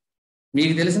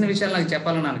 మీకు తెలిసిన విషయాలు నాకు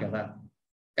చెప్పాలన్నాను కదా,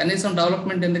 కనీసం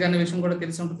డెవలప్మెంట్ ఎందుకనే విషయం కూడా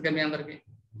తెలిసి ఉంటుంది కదా మీ అందరికీ.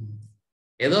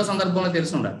 ఏదో సందర్భంలో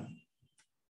తెలిసి ఉండాలి.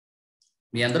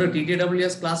 మీ అందరూ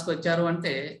TTWS క్లాస్కి వచ్చారు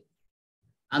అంటే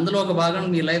అందులో ఒక భాగం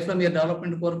మీ లైఫ్లో మీరు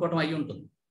డెవలప్మెంట్ కోరుకోవడం అయ్యి ఉంటుంది.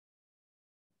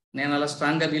 నేను అలా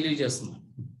స్ట్రాంగ్గా బిలీవ్ చేస్తున్నాను.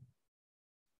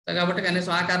 కాబట్టి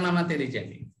కనీసం ఆ కారణాన్ని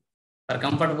తెలియజేయండి. ఫర్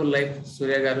కంఫర్టబుల్ లైఫ్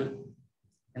సూర్య గారు,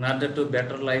 in order to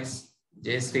better life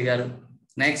Jayashree గారు.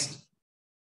 నెక్స్ట్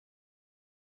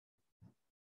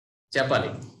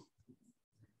చెప్పాలి.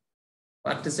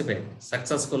 Participate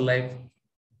successful life.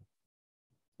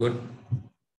 Good.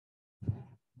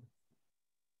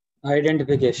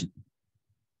 Identification.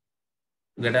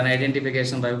 Good and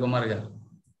identification Ravikumar గారు.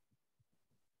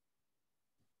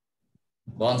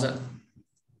 బాగుంది సార్.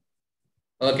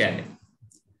 ఓకే అండి.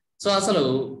 సో అసలు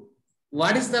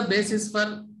what is the basis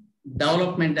for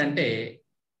development అంటే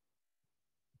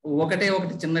ఒకటి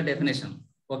చిన్న డెఫినేషన్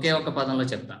ఒకే ఒక పదంలో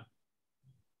చెప్తాను.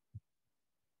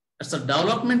 So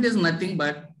development is nothing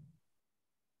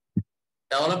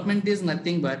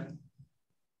but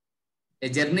A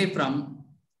journey from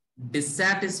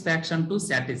dissatisfaction to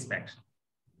satisfaction.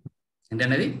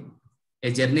 ఏంటన్నది? ఏ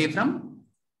journey from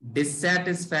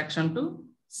dissatisfaction to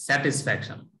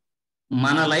satisfaction.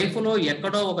 మన లైఫ్లో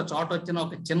ఎక్కడో ఒక చోట వచ్చిన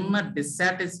ఒక చిన్న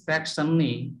డిస్సాటిస్ఫాక్షన్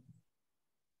ని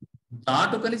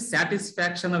దాటుకొని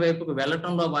సాటిస్ఫాక్షన్ వైపుకు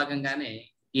వెళ్ళటంలో భాగంగానే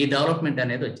ఈ డెవలప్మెంట్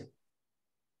అనేది వచ్చింది.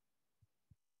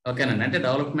 ఓకేనండి. అంటే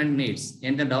డెవలప్మెంట్ నీడ్స్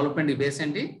ఏంటంటే డెవలప్మెంట్ బేస్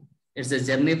ఏంటి? It's a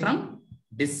journey from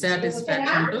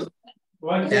dissatisfaction to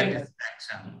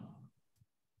satisfaction.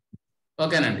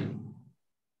 ఓకేనండి.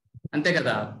 అంతే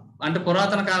కదా. అంటే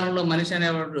పురాతన కాలంలో మనిషి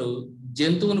అనేవాడు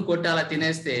జంతువుని కొట్టి అలా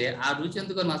తినేస్తే ఆ రుచి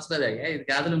ఎందుకో నచ్చలేదు, ఇది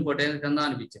కాదులు ఇంకోటి తిందాం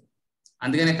అనిపించింది.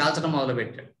 అందుకనే కాల్చడం మొదలు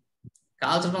పెట్టాడు.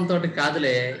 కాల్చడంతో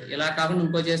కాదులే ఇలా కాకుండా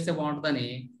ఇంకో చేస్తే బాగుంటుందని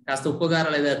కాస్త ఉప్పు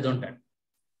గారాలు ఏదో అద్దుంటాడు.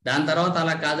 దాని తర్వాత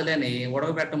అలా కాదులే అని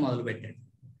ఉడకబెట్టడం మొదలు పెట్టాడు.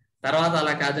 తర్వాత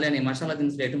అలా కాదులే అని మసాలా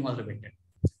దినుసులు వేయటం మొదలు పెట్టాడు.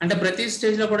 అంటే ప్రతి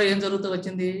స్టేజ్ లో కూడా ఏం జరుగుతూ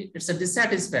వచ్చింది? It's a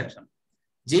dissatisfaction.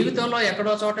 జీవితంలో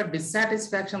ఎక్కడో చోట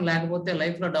డిస్సాటిస్ఫాక్షన్ లేకపోతే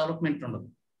లైఫ్ లో డెవలప్మెంట్ ఉండదు.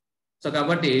 సో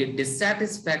కాబట్టి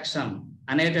డిస్సాటిస్ఫాక్షన్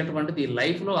అనేటటువంటిది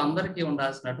లైఫ్ లో అందరికీ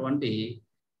ఉండాల్సినటువంటి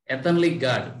ఎటర్నల్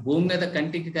గాడ్, భూమి మీద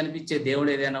కంటికి కనిపించే దేవుడు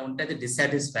ఏదైనా ఉంటే అది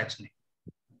డిస్సాటిస్ఫాక్షన్.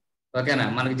 ఓకేనా.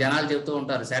 మనకి జనాలు చెప్తూ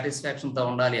ఉంటారు సాటిస్ఫాక్షన్ తో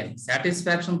ఉండాలి అని.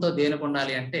 సాటిస్ఫాక్షన్ తో దేనికి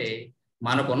ఉండాలి అంటే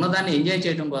మనకు ఉన్నదాన్ని ఎంజాయ్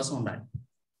చేయడం కోసం ఉండాలి.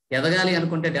 ఎదగాలి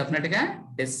అనుకుంటే డెఫినెట్ గా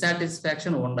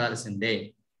డిస్సాటిస్ఫాక్షన్ ఉండాల్సిందే.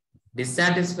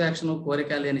 డిస్సాటిస్ఫాక్షన్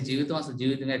కోరిక లేని జీవితం అసలు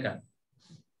జీవితమే కాదు.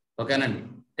 ఓకేనండి.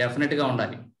 డెఫినెట్ గా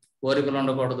ఉండాలి. కోరికలు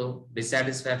ఉండకూడదు,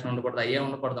 డిస్సాటిస్ఫాక్షన్ ఉండకూడదు, అయ్యే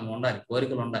ఉండకూడదు, ఉండాలి,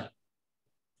 కోరికలు ఉండాలి.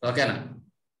 ఓకేనా?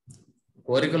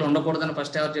 కోరికలు ఉండకూడదని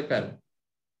ఫస్ట్ ఎవరు చెప్పారు?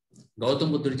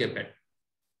 గౌతమ్ బుద్ధుడు చెప్పాడు.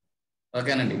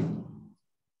 ఓకేనండి?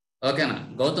 ఓకేనా?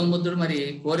 గౌతమ్ బుద్ధుడు మరి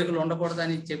కోరికలు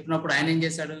ఉండకూడదని చెప్పినప్పుడు ఆయన ఏం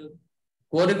చేశాడు?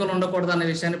 కోరికలు ఉండకూడదు అనే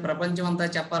విషయాన్ని ప్రపంచం అంతా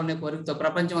చెప్పాలనే కోరికతో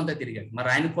ప్రపంచం అంతా తిరిగాడు. మరి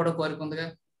ఆయనకు కూడా కోరిక ఉందిగా.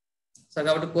 సో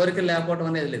కాబట్టి కోరికలు లేకపోవడం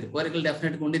అనేది లేదు, కోరికలు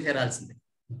డెఫినెట్గా ఉండి తీరాల్సిందే.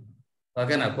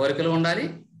 ఓకేనా? కోరికలు ఉండాలి,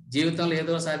 జీవితంలో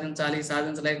ఏదో సాధించాలి,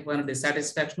 సాధించలేకపోయిన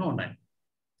డిస్సాటిస్ఫాక్షన్ ఉండాలి.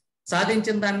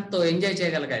 సాధించిన దానితో ఎంజాయ్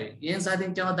చేయగలగాలి, ఏం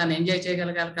సాధించామో దాన్ని ఎంజాయ్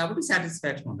చేయగలగాలి, కాబట్టి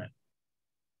సాటిస్ఫాక్షన్ ఉండాలి.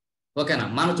 ఓకేనా?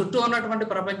 మన చుట్టూ ఉన్నటువంటి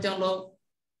ప్రపంచంలో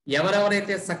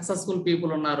ఎవరెవరైతే సక్సెస్ఫుల్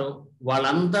పీపుల్ ఉన్నారో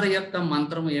వాళ్ళందరి యొక్క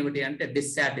మంత్రం ఏమిటి అంటే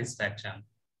డిస్సాటిస్ఫాక్షన్.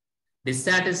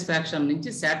 డిస్సాటిస్ఫాక్షన్ నుంచి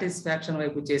సాటిస్ఫాక్షన్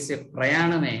వైపు చేసే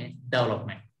ప్రయాణమే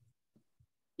డెవలప్మెంట్.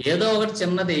 ఏదో ఒకటి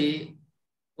చిన్నది,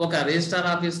 ఒక రిజిస్ట్రార్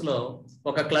ఆఫీసులో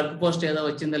ఒక క్లర్క్ పోస్ట్ ఏదో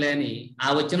వచ్చిందిలే అని ఆ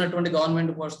వచ్చినటువంటి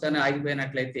గవర్నమెంట్ పోస్ట్ అని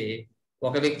ఆగిపోయినట్లయితే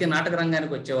ఒక వ్యక్తి నాటక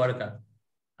రంగానికి వచ్చేవాడు కాదు.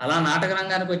 అలా నాటక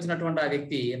రంగానికి వచ్చినటువంటి ఆ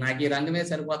వ్యక్తి నాకు ఈ రంగమే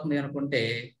సరిపోతుంది అనుకుంటే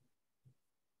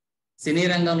సినీ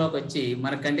రంగంలోకి వచ్చి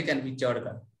మన కంటికి కనిపించేవాడు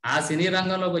కాదు. ఆ సినీ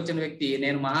రంగంలోకి వచ్చిన వ్యక్తి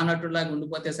నేను మహానటుడిలాగా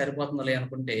ఉండిపోతే సరిపోతుందిలే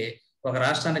అనుకుంటే ఒక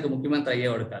రాష్ట్రానికి ముఖ్యమంత్రి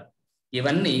అయ్యేవాడు కాదు.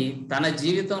 ఇవన్నీ తన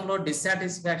జీవితంలో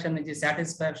డిస్సాటిస్ఫాక్షన్ నుంచి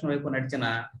సాటిస్ఫాక్షన్ వైపు నడిచిన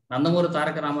నందమూరి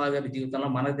తారక రామారావు గారి జీవితంలో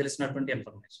మనకు తెలిసినటువంటి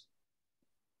ఇన్ఫర్మేషన్.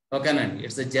 ఓకేనండి?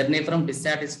 It's a journey from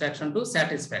dissatisfaction to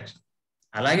satisfaction.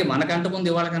 అలాగే మనకంట ముందు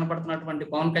ఇవాళ కనపడుతున్నటువంటి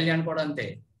పవన్ కళ్యాణ్ కూడా అంతే.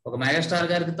 ఒక మెగాస్టార్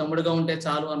గారికి తమ్ముడుగా ఉంటే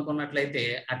చాలు అనుకున్నట్లయితే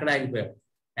అక్కడ ఆగిపోయాడు.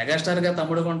 మెగాస్టార్ గా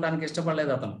తమ్ముడుగా ఉండడానికి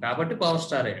ఇష్టపడలేదు అతను, కాబట్టి పవర్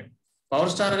స్టార్ అయ్యాడు.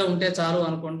 పవర్ స్టార్ గా ఉంటే చాలు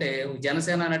అనుకుంటే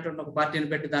జనసేన అనేటువంటి ఒక పార్టీని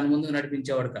పెట్టి దాని ముందుకు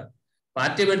నడిపించేవాడు కాదు.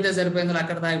 పార్టీ పెడితే సరిపోయింది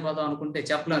అక్కడ తాగిపోదాం అనుకుంటే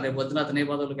చెప్పలేం రేపు పొద్దున అతని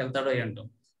పదవులకు వెళ్తాడో ఏంటో.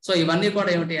 సో ఇవన్నీ కూడా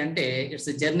ఏమిటి అంటే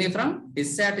it's journey from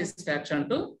dissatisfaction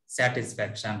to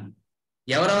satisfaction.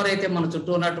 ఎవరెవరైతే మన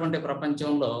చుట్టూ ఉన్నటువంటి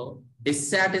ప్రపంచంలో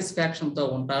డిస్సాటిస్ఫాక్షన్ తో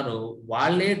ఉంటారో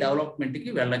వాళ్ళే డెవలప్మెంట్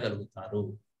కి వెళ్ళగలుగుతారు.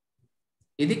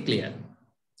 ఇది క్లియర్.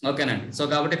 ఓకేనండి? సో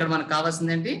కాబట్టి ఇక్కడ మనకు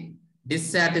కావాల్సింది ఏంటి?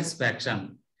 డిస్సాటిస్ఫాక్షన్.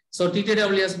 సో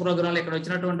టీటీడబ్ల్యూఎస్ ప్రోగ్రాంలో ఇక్కడ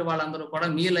వచ్చినటువంటి వాళ్ళందరూ కూడా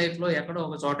మీ లైఫ్ లో ఎక్కడో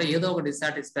ఒక చోట ఏదో ఒక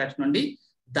డిస్సాటిస్ఫాక్షన్ ఉండి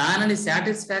దానిని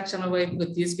సాటిస్ఫాక్షన్ వైపుకి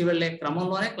తీసుకువెళ్లే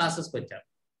క్రమంలోనే క్లాసెస్కి వచ్చారు.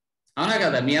 అవునా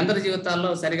కదా? మీ అందరి జీవితాల్లో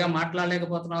సరిగా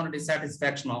మాట్లాడలేకపోతున్నాం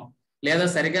డిస్సాటిస్ఫాక్షన్, లేదా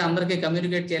సరిగా అందరికీ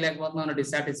కమ్యూనికేట్ చేయలేకపోతున్నాం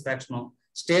డిస్సాటిస్ఫాక్షన్,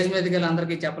 స్టేజ్ మీదకి వెళ్ళి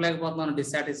అందరికీ చెప్పలేకపోతున్నాం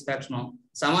డిస్సాటిస్ఫాక్షన్,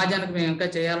 సమాజానికి మేము ఇంకా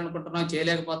చేయాలనుకుంటున్నాం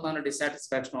చేయలేకపోతున్నాం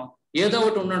డిస్సాటిస్ఫాక్షన్, ఏదో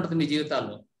ఒకటి ఉండుంటుంది మీ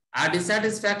జీవితాల్లో. ఆ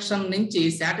డిస్సాటిస్ఫాక్షన్ నుంచి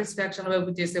సాటిస్ఫాక్షన్ వైపు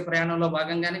చేసే ప్రయాణంలో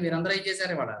భాగంగానే మీరందరూ ఏం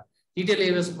చేశారు? ఇవాళ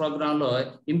టీటీడబ్ల్యూఎస్ ప్రోగ్రామ్ లో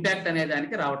ఇంపాక్ట్ అనే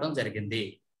దానికి రావడం జరిగింది.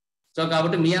 సో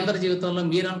కాబట్టి మీ అందరి జీవితంలో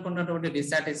మీరు అనుకున్నటువంటి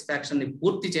డిస్సాటిస్ఫాక్షన్ ని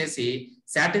పూర్తి చేసి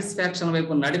సాటిస్ఫాక్షన్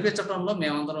వైపు నడిపించడంలో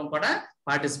మేమందరం కూడా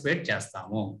పార్టిసిపేట్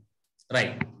చేస్తాము.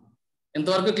 రైట్?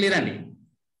 ఇంతవరకు క్లియర్ అండి?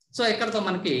 సో ఇక్కడతో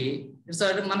మనకి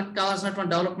మనకు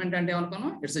కావాల్సినటువంటి డెవలప్మెంట్ అంటే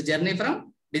ఏమనుకున్నాం? It's journey from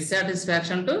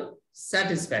dissatisfaction to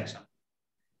satisfaction.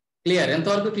 Clear?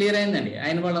 ఎంతవరకు క్లియర్ అయిందండి?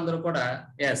 అయిన వాళ్ళందరూ కూడా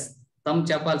ఎస్ తమ్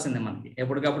చెప్పాల్సిందే, మనకి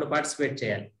ఎప్పటికప్పుడు పార్టిసిపేట్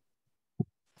చేయాలి.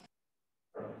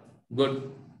 గుడ్.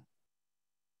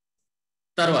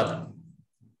 తర్వాత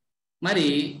మరి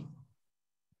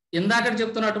ఇందాక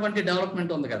చెప్తున్నటువంటి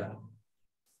డెవలప్మెంట్ ఉంది కదా,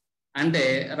 అంటే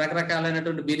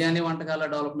రకరకాలైనటువంటి బిర్యానీ వంటకాల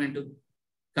డెవలప్మెంట్,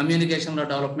 కమ్యూనికేషన్లో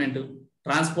డెవలప్మెంట్,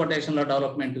 ట్రాన్స్పోర్టేషన్లో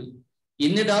డెవలప్మెంట్,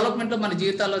 ఇన్ని డెవలప్మెంట్లు మన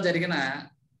జీవితాల్లో జరిగిన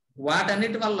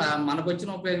వాటన్నిటి వల్ల మనకు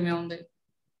వచ్చిన ఉపయోగం ఏముంది?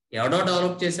 ఎవడో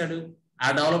డెవలప్ చేశాడు, ఆ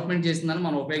డెవలప్మెంట్ చేసిందని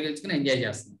మనం ఉపయోగించుకుని ఎంజాయ్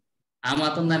చేస్తున్నాం. ఆ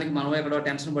మాత్రం దానికి మనం ఎక్కడో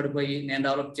టెన్షన్ పడిపోయి నేను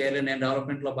డెవలప్ చేయలేదు, నేను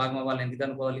డెవలప్మెంట్లో భాగం అవ్వాలి ఎందుకు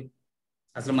అనుకోవాలి?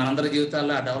 అసలు మనందరి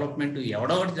జీవితాల్లో ఆ డెవలప్మెంట్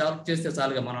ఎవడో ఒకటి డెవలప్ చేస్తే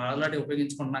చాలుగా, మనం ఆల్రెడీ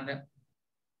ఉపయోగించుకుంటున్నాగా.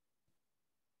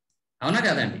 అవునా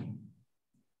కాదండి?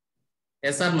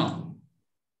 Yes are no?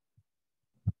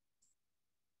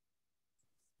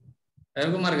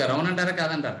 రవికుమార్ గారు అవునంటారా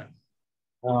కాదంటారా?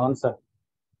 అవును సార్.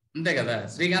 అంతే కదా.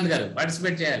 శ్రీకాంత్ గారు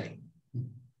పార్టిసిపేట్ చేయాలి.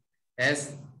 ఎస్.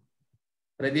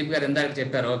 ప్రదీప్ గారు ఇందాక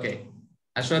చెప్పారు. ఓకే.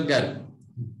 అశోక్ గారు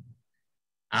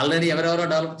ఆల్రెడీ ఎవరెవరో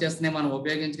డెవలప్ చేస్తున్నాయి మనం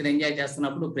ఉపయోగించుకుని ఎంజాయ్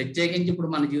చేస్తున్నప్పుడు ప్రత్యేకించి ఇప్పుడు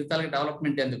మన జీవితాలకు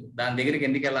డెవలప్మెంట్ ఎందుకు? దాని దగ్గరికి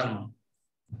ఎందుకు వెళ్ళాలి మనం?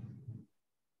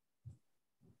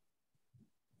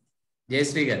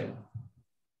 జయశ్రీ గారు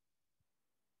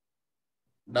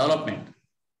డెవలప్మెంట్.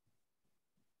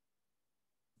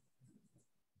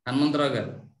 హనుమంతరావు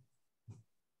గారు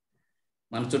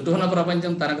మన చుట్టూ ఉన్న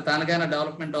ప్రపంచం తనకు తానుగానే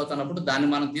డెవలప్మెంట్ అవుతున్నప్పుడు దాన్ని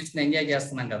మనం తీసుకుని ఎంజాయ్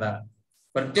చేస్తున్నాం కదా.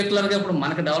 పర్టికులర్గా ఇప్పుడు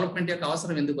మనకు డెవలప్మెంట్ యొక్క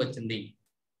అవసరం ఎందుకు వచ్చింది?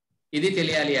 ఇది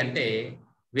తెలియాలి అంటే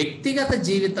వ్యక్తిగత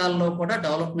జీవితాల్లో కూడా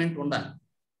డెవలప్మెంట్ ఉండాలి.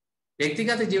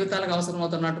 వ్యక్తిగత జీవితాలకు అవసరం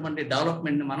అవుతున్నటువంటి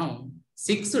డెవలప్మెంట్ మనం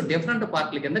 6 డిఫరెంట్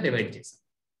పార్ట్ల కింద డివైడ్ చేసాం.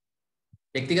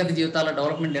 వ్యక్తిగత జీవితాల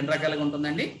డెవలప్మెంట్ ఎన్ని రకాలుగా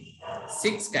ఉంటుందండి?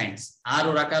 6 kinds,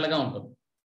 6 రకాలుగా ఉంటుంది.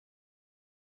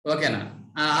 ఓకేనా?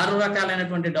 ఆ 6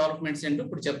 రకాలైనటువంటి డెవలప్మెంట్స్ ఏంటో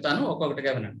ఇప్పుడు చెప్తాను,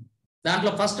 ఒక్కొక్కటిగా వినండి.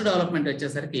 దాంట్లో ఫస్ట్ డెవలప్మెంట్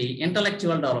వచ్చేసరికి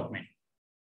ఇంటలెక్చువల్ డెవలప్మెంట్.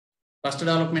 ఫస్ట్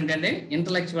డెవలప్మెంట్ అంటే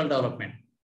ఇంటలెక్చువల్ డెవలప్మెంట్.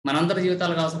 మనందరి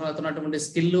జీవితాలకు అవసరమవుతున్నటువంటి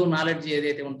స్కిల్, నాలెడ్జ్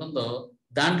ఏదైతే ఉంటుందో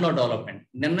దాంట్లో డెవలప్మెంట్.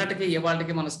 నిన్నటికి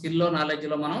ఇవాళకి మన స్కిల్లో,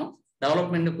 నాలెడ్జ్లో మనం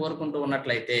డెవలప్మెంట్ ని కోరుకుంటూ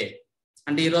ఉన్నట్లయితే,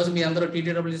 అంటే ఈ రోజు మీ అందరూ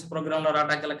TTWS ప్రోగ్రామ్ లో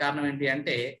రావడానికి గల కారణం ఏంటి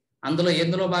అంటే,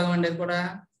 ఎందులో భాగం ఉండేది కూడా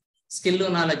స్కిల్,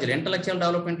 నాలెడ్జ్, ఇంటలెక్చువల్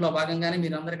డెవలప్మెంట్ లో భాగంగానే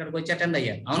మీరు అందరు ఇక్కడికి వచ్చి అటెండ్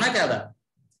అయ్యారు, అవునా కాదా?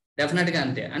 డెఫినెట్ గా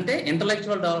అంతే. అంటే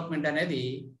ఇంటలెక్చువల్ డెవలప్మెంట్ అనేది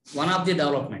one of the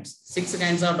developments. 6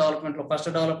 kinds of development లో first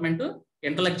development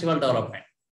intellectual development.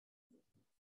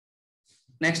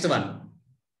 Next one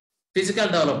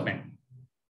physical development.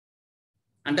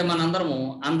 అంటే మనందరము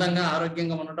అందంగా,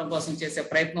 ఆరోగ్యంగా ఉండటం కోసం చేసే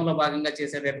ప్రయత్నంలో భాగంగా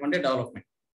చేసేటటువంటి డెవలప్మెంట్.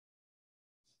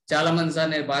 చాలా మంది సార్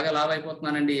నేను బాగా లావ్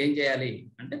అయిపోతున్నానండి, ఏం చేయాలి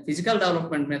అంటే ఫిజికల్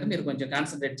డెవలప్మెంట్ మీద మీరు కొంచెం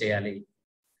కాన్సన్ట్రేట్ చేయాలి.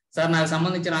 సార్ నాకు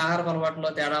సంబంధించిన ఆహార అలవాట్లలో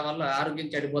తేడా వల్ల ఆరోగ్యం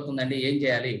చెడిపోతుందండి, ఏం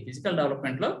చేయాలి? ఫిజికల్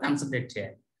డెవలప్మెంట్ లో కాన్సన్ట్రేట్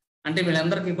చేయాలి. అంటే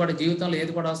వీళ్ళందరికీ కూడా జీవితంలో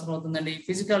ఏది కూడా అవసరం అవుతుందండి?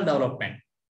 Physical development.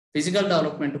 ఫిజికల్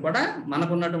డెవలప్మెంట్ కూడా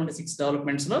మనకున్నటువంటి 6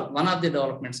 డెవలప్మెంట్స్ లో వన్ ఆఫ్ ది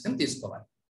డెవలప్మెంట్స్ కింద తీసుకోవాలి.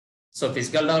 So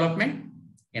physical development,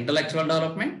 intellectual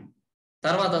development,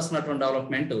 తర్వాత వస్తున్నటువంటి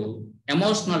డెవలప్మెంట్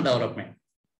ఎమోషనల్ డెవలప్మెంట్.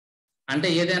 అంటే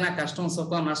ఏదైనా కష్టం,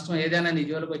 సుఖం, నష్టం ఏదైనా నీ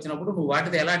జోలికి వచ్చినప్పుడు నువ్వు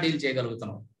వాటితో ఎలా డీల్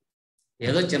చేయగలుగుతున్నావు?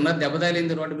 ఏదో చిన్న దెబ్బ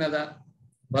తగిలింది రోడ్డు మీద,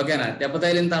 ఓకేనా, దెబ్బ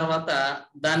తగిలిన తర్వాత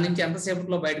దాని నుంచి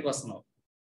ఎంతసేపట్లో బయటకు వస్తున్నావు?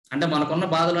 అంటే మనకున్న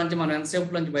బాధలోంచి మనం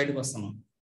ఎంతసేపట్లోంచి బయటకు వస్తున్నాం?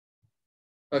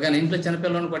 ఓకేనా, ఇంట్లో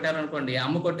చిన్నపిల్లలను కొట్టారనుకోండి,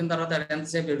 అమ్మ కొట్టిన తర్వాత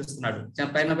ఎంతసేపు ఏడుస్తున్నాడు,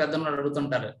 పైన పెద్దలు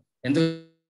అడుగుతుంటారు ఎందుకు,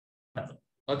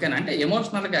 ఓకేనా. అంటే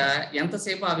ఎమోషనల్ గా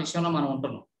ఎంతసేపు ఆ విషయంలో మనం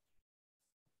ఉంటున్నాం,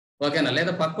 ఓకేనా.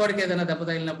 లేదా పక్కోడికి ఏదైనా దెబ్బ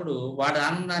తగిలినప్పుడు వాడి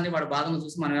ఆనందాన్ని, వాడి బాధను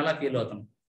చూసి మనం ఎలా ఫీల్ అవుతాం?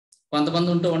 కొంతమంది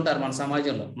ఉంటూ ఉంటారు మన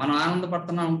సమాజంలో, మనం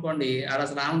ఆనందపడుతున్నాం అనుకోండి, ఆడ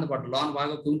అసలు ఆనందపడరు, లోన్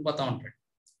బాగా కూలిపోతూ ఉంటాడు,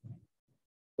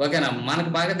 ఓకేనా. మనకు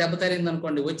బాగా దెబ్బ తగిలింది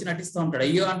అనుకోండి, వచ్చి నటిస్తూ ఉంటాడు,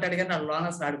 అయ్యో అంటాడు, కానీ ఆ లోన్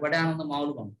అసలు ఆడి పడే ఆనందం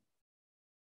మామూలుగా ఉంది,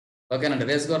 ఓకేనండి.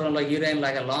 రేస్ గుర్రంలో హీరోయిన్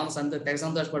లాగా లోన్ తెగ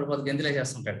సంతోషపడిపోతే గెంతులే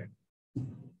చేస్తుంటాడు,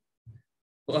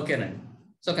 ఓకేనండి.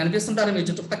 సో కనిపిస్తుంటారు మీ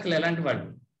చుట్టుపక్కల ఎలాంటి వాళ్ళు,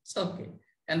 సో ఓకే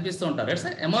కనిపిస్తూ ఉంటారు. It's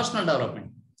emotional development.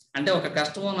 అంటే ఒక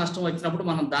కష్టమో నష్టం వచ్చినప్పుడు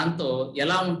మనం దాంతో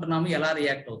ఎలా ఉంటున్నాము, ఎలా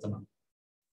రియాక్ట్ అవుతున్నాము.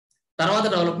 తర్వాత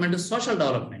డెవలప్మెంట్ సోషల్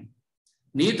డెవలప్మెంట్.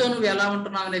 నీతో నువ్వు ఎలా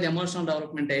ఉంటున్నావు అనేది ఎమోషనల్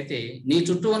డెవలప్మెంట్ అయితే, నీ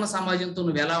చుట్టూ ఉన్న సమాజంతో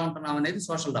నువ్వు ఎలా ఉంటున్నావు అనేది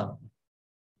సోషల్ డెవలప్మెంట్,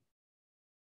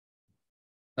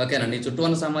 ఓకేనా. నీ చుట్టూ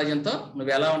ఉన్న సమాజంతో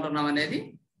నువ్వు ఎలా ఉంటున్నావు అనేది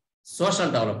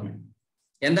సోషల్ డెవలప్మెంట్.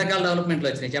 ఎన్ని రకాల డెవలప్మెంట్లు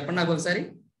వచ్చినాయి చెప్పండి నాకు ఒకసారి?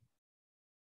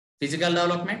 Physical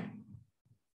development,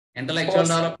 intellectual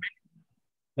development,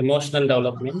 emotional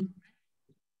development,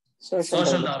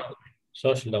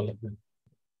 social development.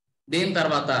 దీని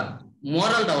తర్వాత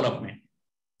మోరల్ డెవలప్మెంట్.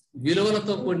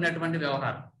 విలువలతో కూడినటువంటి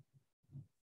వ్యవహారం.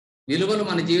 విలువలు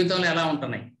మన జీవితంలో ఎలా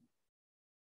ఉంటున్నాయి?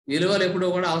 విలువలు ఎప్పుడూ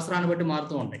కూడా అవసరాన్ని బట్టి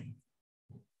మారుతూ ఉంటాయి,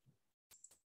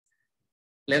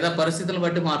 లేదా పరిస్థితులను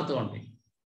బట్టి మారుతూ ఉంటాయి.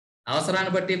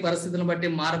 అవసరాన్ని బట్టి, పరిస్థితులను బట్టి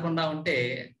మారకుండా ఉంటే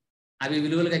అవి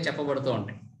విలువలుగా చెప్పబడుతూ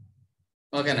ఉంటాయి,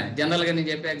 ఓకేనా. జనరల్గా నేను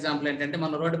చెప్పే ఎగ్జాంపుల్ ఏంటంటే,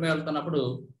 మన రోడ్డు మీద వెళ్తున్నప్పుడు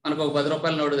మనకు ఒక 10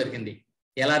 రూపాయల నోటు దొరికింది,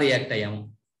 ఎలా రియాక్ట్ అయ్యాము?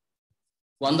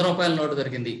 100 రూపాయల నోటు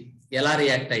దొరికింది, ఎలా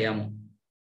రియాక్ట్ అయ్యాము?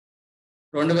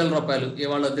 2000 రూపాయలు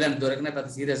ఇవాళ వద్దులేండి, దొరికినా పెద్ద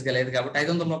సీరియస్గా లేదు కాబట్టి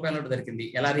 500 రూపాయల నోటు దొరికింది,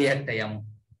 ఎలా రియాక్ట్ అయ్యాము?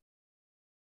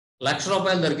 1,00,000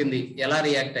 రూపాయలు దొరికింది, ఎలా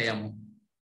రియాక్ట్ అయ్యాము?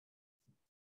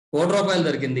 1,00,00,000 రూపాయలు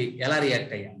దొరికింది, ఎలా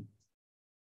రియాక్ట్ అయ్యాము?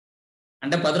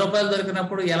 అంటే 10 రూపాయలు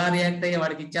దొరికినప్పుడు ఎలా రియాక్ట్ అయ్యి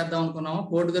వాడికి ఇచ్చేద్దాం అనుకున్నామో,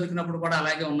 1,00,00,000 దొరికినప్పుడు కూడా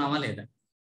అలాగే ఉన్నామా లేదా?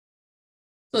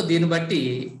 సో దీన్ని బట్టి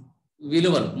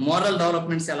విలువలు, మోరల్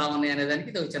డెవలప్మెంట్స్ ఎలా ఉన్నాయి అనే దానికి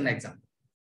ఇది ఒక చిన్న ఎగ్జాంపుల్,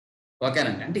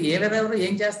 ఓకేనండి. అంటే ఎవరెవరు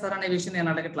ఏం చేస్తారనే విషయం నేను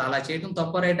అడగట్లా, అలా చేయటం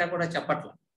తప్ప రైటా కూడా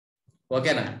చెప్పట్లా,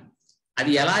 ఓకేనా.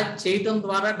 అది ఎలా చేయటం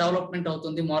ద్వారా డెవలప్మెంట్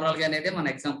అవుతుంది మోరల్గా అనేది మన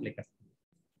ఎగ్జాంపుల్ ఇక్కడ,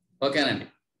 ఓకేనండి.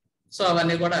 సో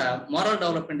అవన్నీ కూడా మోరల్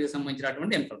డెవలప్మెంట్కి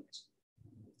సంబంధించినటువంటి ఇన్ఫర్మేషన్.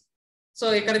 సో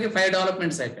ఇక్కడికి 5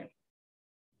 డెవలప్మెంట్స్ అయిపోయాయి.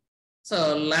 సో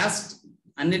లాస్ట్,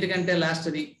 అన్నిటికంటే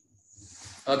లాస్ట్ది,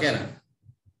 ఓకేనా,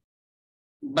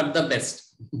 బట్ ద బెస్ట్,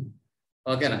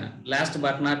 ఓకేనా. లాస్ట్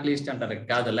బట్ నాట్ లీస్ట్ అంటారు,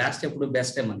 కాదు, లాస్ట్ ఎప్పుడు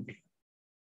బెస్టే మనకి.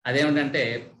 అదేమిటంటే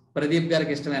ప్రదీప్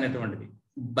గారికి ఇష్టమైనటువంటిది,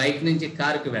 బైక్ నుంచి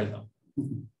కారుకి వెళ్తాం,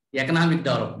 ఎకనామిక్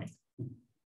డెవలప్మెంట్,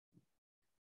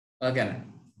 ఓకేనా.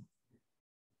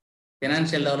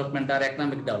 Financial development are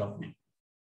economic development,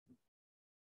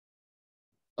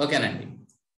 ఓకేనండి.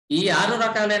 ఈ 6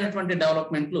 రకాలైనటువంటి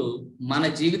డెవలప్మెంట్లు మన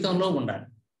జీవితంలో ఉండాలి.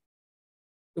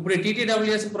 ఇప్పుడు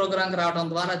TTWS ప్రోగ్రాంకి రావడం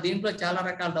ద్వారా దీంట్లో చాలా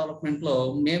రకాల డెవలప్మెంట్లో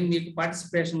మేము మీకు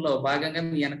పార్టిసిపేషన్ లో భాగంగా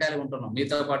మీ వెనకాలే ఉంటున్నాం,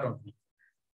 మీతో పాటు ఉంటున్నాం,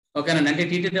 ఓకేనండి. అంటే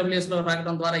TTWS లో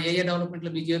రావడం ద్వారా ఏ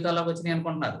డెవలప్మెంట్లు మీ జీవితాల్లోకి వచ్చినాయి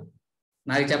అనుకుంటున్నారు?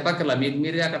 నాకు చెప్పక్కర్లా, మీకు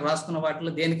మీరే అక్కడ రాసుకున్న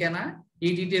వాటిలో దేనికైనా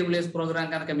ఈ TTWS ప్రోగ్రాం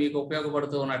కనుక మీకు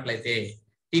ఉపయోగపడుతూ ఉన్నట్లయితే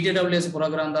TTWS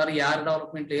ప్రోగ్రామ్ ద్వారా ఈ 6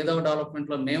 డెవలప్మెంట్ ఏదో డెవలప్మెంట్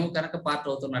లో మేము కనుక పార్ట్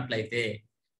అవుతున్నట్లయితే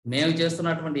మేము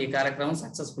చేస్తున్నటువంటి ఈ కార్యక్రమం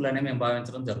సక్సెస్ఫుల్ అని మేము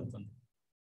భావించడం జరుగుతుంది.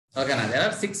 ఓకేనా? There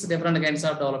are 6 different kinds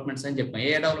of developments అని చెప్పాం.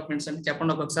 ఏ డెవలప్మెంట్స్ అంటే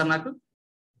చెప్పండి ఒకసారి నాకు.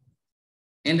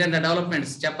 ఏంటంటే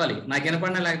డెవలప్మెంట్స్ చెప్పాలి, నాకు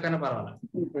వినపడినా లేకపోయినా పర్వాలేదు.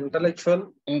 Intellectual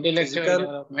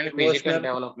development, physical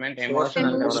development,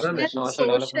 emotional development, social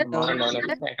development, moral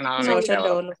development, economic social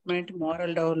development,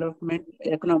 moral development,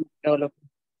 economic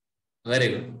development. Very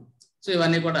good. So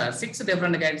ఇవన్నీ కూడా 6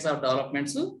 డిఫరెంట్ కైండ్స్ ఆఫ్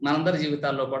డెవలప్మెంట్స్ మనందరి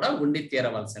జీవితాల్లో కూడా ఉండి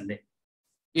తీరవలసిందే.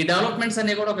 ఈ డెవలప్మెంట్స్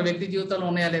అన్ని కూడా ఒక వ్యక్తి జీవితంలో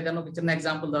ఉన్నాయా లేదని ఒక చిన్న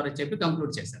ఎగ్జాంపుల్ ద్వారా చెప్పి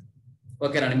కంక్లూడ్ చేశాను.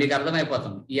 ఓకేనండి, మీకు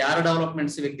అర్థమైపోతుంది ఈ 6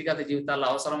 డెవలప్మెంట్స్ వ్యక్తిగత జీవితాల్లో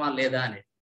అవసరమా లేదా అనేది.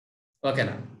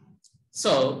 ఓకేనా?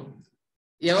 సో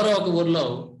ఎవరో ఒక ఊర్లో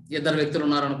 2 వ్యక్తులు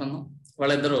ఉన్నారు అనుకుందాం.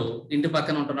 వాళ్ళిద్దరూ ఇంటి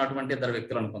పక్కన ఉంటున్నటువంటి 2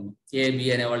 వ్యక్తులు అనుకుందాం. ఏ బి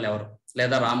అనేవాళ్ళు ఎవరు,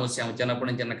 లేదా రాము శ్యామ్, చిన్నప్పటి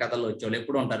నుంచి చిన్న కథల్లో వచ్చేవాళ్ళు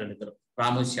ఎప్పుడు ఉంటారు వీళ్ళిద్దరు,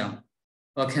 రాము శ్యామ్.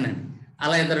 ఓకేనండి,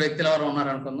 అలా 2 వ్యక్తులు ఎవరు ఉన్నారు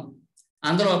అనుకుందాం.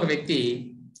 అందులో ఒక వ్యక్తి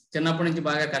చిన్నప్పటి నుంచి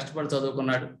బాగా కష్టపడి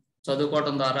చదువుకున్నాడు.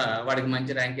 చదువుకోవడం ద్వారా వాడికి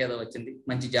మంచి ర్యాంక్ ఏదో వచ్చింది,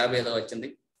 మంచి జాబ్ ఏదో వచ్చింది.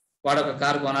 వాడు ఒక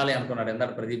కారు కొనాలి అనుకున్నాడు,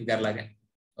 ఎందరు ప్రదీప్ గారి లాగా.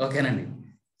 ఓకేనండి,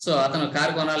 సో అతను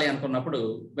కారు కొనాలి అనుకున్నప్పుడు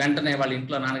వెంటనే వాళ్ళ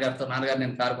ఇంట్లో నాన్నగారు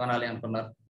నేను కారు కొనాలి అనుకున్నారు.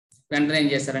 వెంటనే ఏం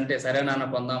చేశారంటే, సరే నాన్న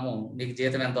కొందాము, నీకు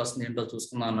జీతం ఎంత వస్తుంది ఏంటో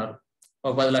చూసుకుందాం అన్నారు.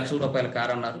 ఒక 10 లక్షల రూపాయల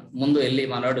కారు అన్నారు. ముందు వెళ్ళి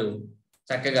మనోడు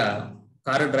చక్కగా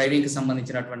కారు డ్రైవింగ్ కి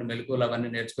సంబంధించినటువంటి మెలకువలు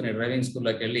అవన్నీ నేర్చుకుని డ్రైవింగ్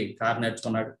స్కూల్లోకి వెళ్ళి కారు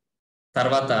నేర్చుకున్నాడు.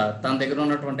 తర్వాత తన దగ్గర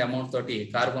ఉన్నటువంటి అమౌంట్ తోటి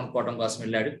కారు కొనుక్కోవడం కోసం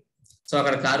వెళ్ళాడు. సో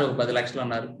అక్కడ కారు 10 లక్షలు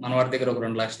అన్నారు, మనవాడి దగ్గర ఒక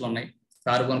 2 లక్షలు ఉన్నాయి.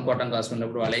 కారు కొనుక్కోవడం కోసం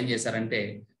వెళ్ళినప్పుడు వాళ్ళు ఏం చేశారంటే,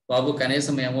 బాబు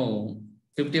కనీసం మేము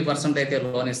 50% అయితే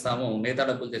లోన్ ఇస్తాము, మిగతా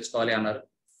డబ్బులు తెచ్చుకోవాలి అన్నారు.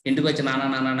 ఇంటికి వచ్చి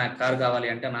నాన్న నాకు కారు కావాలి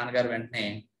అంటే నాన్నగారు వెంటనే,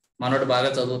 మనోడు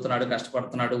బాగా చదువుతున్నాడు,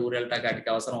 కష్టపడుతున్నాడు, ఊరు వెళ్ళటానికి వాటికి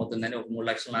అవసరం అవుతుందని ఒక 3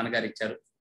 లక్షలు నాన్నగారు ఇచ్చారు.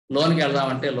 లోన్కి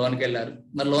వెళ్దామంటే లోన్కి వెళ్ళారు.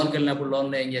 మరి లోన్కి వెళ్ళినప్పుడు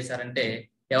లోన్లో ఏం చేశారంటే,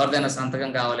 ఎవరిదైనా సంతకం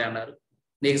కావాలి అన్నారు.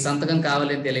 నీకు సంతకం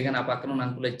కావాలి అని తెలియక నా పక్కన ఉన్న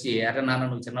అంకులు వచ్చి, అరే నాన్న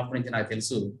నువ్వు చిన్నప్పటి నుంచి నాకు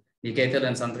తెలుసు, నీకైతే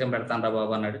నేను సంతకం పెడతాను రా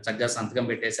బాబు అన్నాడు. చక్కగా సంతకం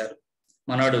పెట్టేశారు.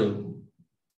 మనోడు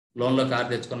లోన్లో కారు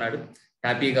తెచ్చుకున్నాడు.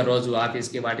 హ్యాపీగా రోజు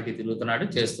ఆఫీస్కి వాటికి తిరుగుతున్నాడు,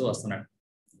 చేస్తూ వస్తున్నాడు.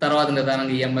 తర్వాత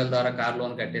నిదానంగా ఈఎంఐల ద్వారా కార్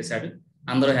లోన్ కట్టేశాడు.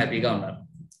 అందరూ హ్యాపీగా ఉన్నారు.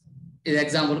 ఇది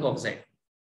ఎగ్జాంపుల్కి ఒక సైడ్.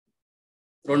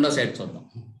 రెండో సైడ్ చూద్దాం.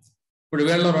 ఇప్పుడు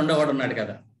వీళ్ళలో రెండో వాడు ఉన్నాడు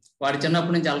కదా, వాడు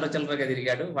చిన్నప్పటి నుంచి చిల్లరగా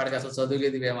తిరిగాడు. వాడికి అసలు చదువు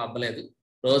లేదు, ఏం అవ్వలేదు.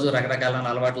 రోజు రకరకాల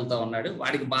అలవాట్లతో ఉన్నాడు.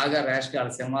 వాడికి బాగా ర్యాష్గా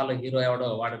వాళ్ళ సినిమాలో హీరో ఎవడో,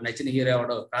 వాడు నచ్చిన హీరో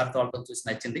ఎవడో కారు తోలటం చూసి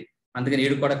నచ్చింది. అందుకని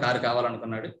వీడు కూడా కారు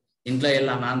కావాలనుకున్నాడు. ఇంట్లో వెళ్ళి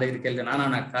నాన్న దగ్గరికి వెళ్ళి, నాన్న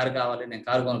నాకు కారు కావాలి, నేను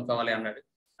కారు కొనుక్కోవాలి అన్నాడు.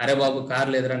 అరే బాబు కారు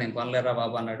లేదురా, నేను కొనలేరా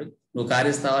బాబు అన్నాడు. నువ్వు కారు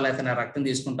ఇస్తావా లేకపోతే నా రక్తం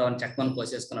తీసుకుంటావని చెక్కమని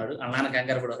కోసేసుకున్నాడు. నాన్న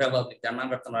కంగారు పడు, రే బాబు నీకు దండం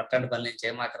పెడుతున్నాడు, అట్లాంటి పని నేను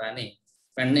చేయమాకరా అని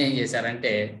వెంటనే ఏం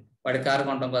చేశారంటే వాడి కారు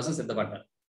కొనడం కోసం సిద్ధపడ్డాడు.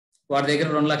 వాడి దగ్గర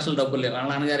 2 లక్షల డబ్బులు లేవు. వాళ్ళ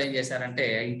నాన్నగారు ఏం చేశారంటే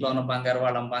ఇంట్లో ఉన్న బంగారు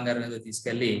వాళ్ళ అమ్మ బంగారు మీద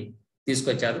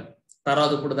తీసుకొచ్చారు.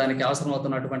 తర్వాత ఇప్పుడు దానికి అవసరం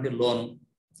అవుతున్నటువంటి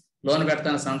లోన్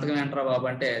పెడతానికి సంతకం ఏంటరా బాబు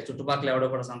అంటే చుట్టుపక్కల ఎవడో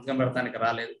కూడా సంతకం పెడతానికి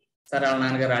రాలేదు. సరే వాళ్ళ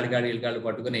నాన్నగారు ఇల్గాళ్ళు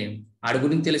పట్టుకుని ఆడి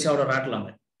గురించి తెలిసి ఎవడో రాట్లు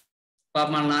ఉన్నాయి. పాప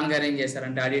మన నాన్నగారు ఏం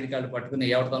చేశారంటే ఆడికాళ్ళు పట్టుకుని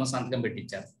ఎవరితోనో సంతకం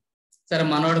పెట్టించారు. సరే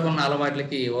మనోడుకున్న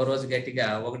అలవాట్లకి ఓ రోజు గట్టిగా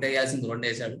 1 వేయాల్సింది 2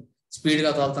 వేసాడు.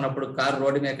 స్పీడ్గా తోలుతున్నప్పుడు కారు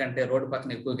రోడ్డు మీద కంటే రోడ్డు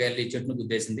పక్కన ఎక్కువగా వెళ్ళి చెట్టును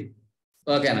గుద్దేసింది.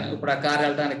 ఓకేనా? ఇప్పుడు ఆ కారు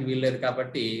వెళ్ళడానికి వీల్లేదు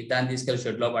కాబట్టి దాన్ని తీసుకెళ్లి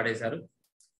షెడ్లో పడేశారు.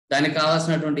 దానికి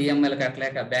కావాల్సినటువంటి ఈఎంఐలు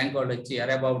కట్టలేక బ్యాంక్ వాళ్ళు వచ్చి,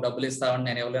 అరే బాబు డబ్బులు ఇస్తామని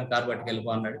నేను ఎవరైనా కారు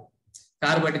పట్టుకెళ్ళిపో అన్నాడు.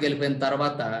 కారు పట్టుకెళ్ళిపోయిన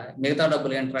తర్వాత మిగతా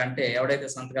డబ్బులు ఏంట్రా అంటే ఎవడైతే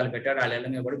సంతకాలు పెట్టాడో వాళ్ళ ఇళ్ళ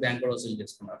మీద కూడా బ్యాంక్ కూడా వసూలు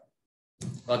చేసుకున్నారు.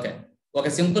 ఓకే, ఒక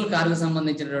సింపుల్ కారుకు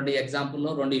సంబంధించినటువంటి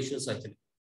ఎగ్జాంపుల్లో 2 ఇష్యూస్ వచ్చినాయి.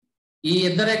 ఈ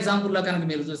 2 ఎగ్జాంపుల్లో కనుక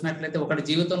మీరు చూసినట్లయితే ఒకటి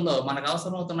జీవితంలో మనకు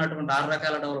అవసరం అవుతున్నటువంటి 6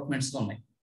 రకాల డెవలప్మెంట్స్ ఉన్నాయి.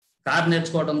 కారు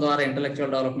నేర్చుకోవడం ద్వారా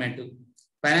ఇంటలెక్చువల్ డెవలప్మెంట్,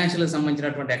 ఫైనాన్షియల్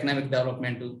సంబంధించినటువంటి ఎకనామిక్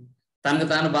డెవలప్మెంట్, తనకు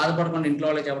తాను బాధపడకుండా ఇంట్లో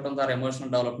వాళ్ళకి చెప్పడం ద్వారా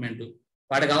ఎమోషనల్ డెవలప్మెంట్,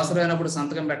 వాడికి అవసరమైనప్పుడు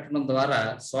సంతకం పెట్టడం ద్వారా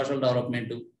సోషల్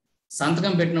డెవలప్మెంట్,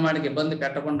 సంతకం పెట్టిన వాడికి ఇబ్బంది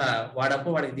పెట్టకుండా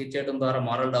వాడికి తీర్చేయడం ద్వారా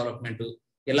మోరల్ డెవలప్మెంట్,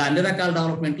 ఇలా అన్ని రకాల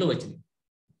డెవలప్మెంట్లు వచ్చినాయి.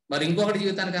 మరి ఇంకొకటి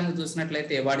జీవితానికి కనుక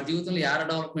చూసినట్లయితే వాడి జీవితంలో 6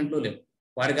 డెవలప్మెంట్లు లేవు.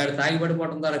 వాడికి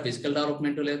తాగిపడిపోవడం ద్వారా ఫిజికల్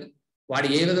డెవలప్మెంట్ లేదు. వాడు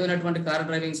ఏ విధమైనటువంటి కార్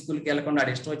డ్రైవింగ్ స్కూల్కి వెళ్లకుండా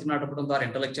వాడు ఇష్టం వచ్చిన నడపడం ద్వారా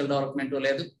ఇంటలెక్చువల్ డెవలప్మెంట్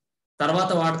లేదు.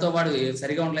 తర్వాత వాడు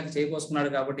సరిగా ఉండలేక చేయకోసుకున్నాడు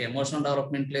కాబట్టి ఎమోషనల్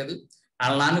డెవలప్మెంట్ లేదు.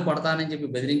 వాళ్ళ నాన్న కొడతానని చెప్పి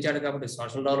బెదిరించాడు కాబట్టి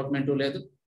సోషల్ డెవలప్మెంట్ లేదు.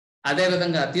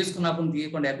 అదేవిధంగా తీసుకున్నప్పుడు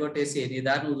తీయకుండా ఎగ్గొట్టేసి నీ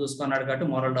దారి నువ్వు చూసుకున్నాడు కాబట్టి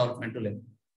మోరల్ డెవలప్మెంట్ లేదు.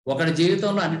 ఒకటి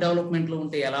జీవితంలో అన్ని డెవలప్మెంట్లు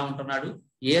ఉంటే ఎలా ఉంటున్నాడు,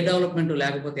 ఏ డెవలప్మెంట్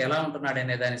లేకపోతే ఎలా ఉంటున్నాడు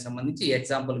అనే దానికి సంబంధించి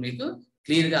ఎగ్జాంపుల్ మీకు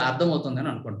క్లియర్గా అర్థమవుతుందని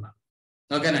అనుకుంటున్నాను.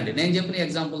 ఓకేనండి, నేను చెప్పిన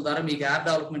ఎగ్జాంపుల్ ద్వారా మీకు 6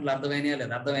 డెవలప్మెంట్లు అర్థమైనా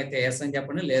లేదా? అర్థమైతే ఎస్ అని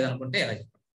చెప్పండి, లేదనుకుంటే ఎలా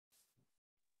చెప్పండి.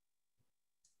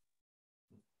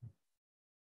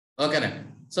 ఓకేనండి,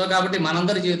 సో కాబట్టి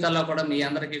మనందరి జీవితాల్లో కూడా మీ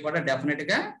అందరికీ కూడా డెఫినెట్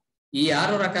గా ఈ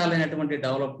 6 రకాలైనటువంటి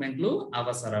డెవలప్మెంట్లు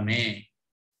అవసరమే.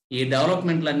 ఈ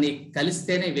డెవలప్మెంట్లన్నీ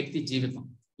కలిస్తేనే వ్యక్తి జీవితం.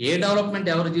 ఏ డెవలప్మెంట్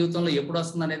ఎవరి జీవితంలో ఎప్పుడు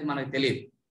వస్తుంది అనేది మనకు తెలియదు.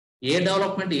 ఏ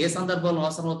డెవలప్మెంట్ ఏ సందర్భంలో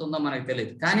అవసరం అవుతుందో మనకు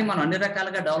తెలియదు. కానీ మనం అన్ని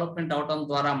రకాలుగా డెవలప్మెంట్ అవటం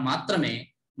ద్వారా మాత్రమే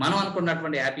మనం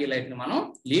అనుకున్నటువంటి హ్యాపీ లైఫ్ ని మనం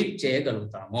లీడ్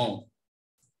చేయగలుగుతాము.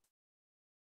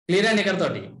 క్లియర్ అండి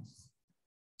ఇక్కడతోటి?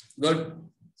 గుడ్.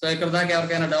 సో ఇక్కడ దాకా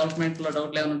ఎవరికైనా డెవలప్మెంట్ లో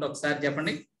డౌట్ లేదంటే ఒకసారి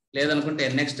చెప్పండి, లేదనుకుంటే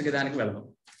నెక్స్ట్ కి దానికి వెళ్దాం.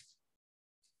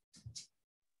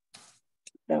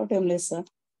 డౌట్ ఏం లేదు సార్.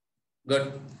 గుడ్.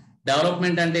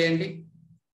 డెవలప్మెంట్ అంటే ఏంటి?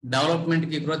 డెవలప్మెంట్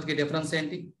కి గ్రోత్ కి డిఫరెన్స్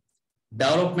ఏంటి?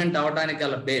 డెవలప్మెంట్ అవడానికి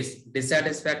గల బేస్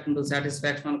డిసాటిస్ఫాక్షన్ టు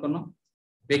సాటిస్ఫాక్షన్ అనుకున్నాం.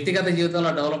 వ్యక్తిగత జీవితంలో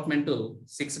డెవలప్మెంట్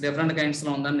 6 డిఫరెంట్ కైండ్స్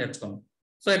లో ఉందని నేర్చుకున్నాం.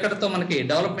 సో ఇక్కడతో మనకి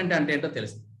డెవలప్మెంట్ అంటే ఏంటో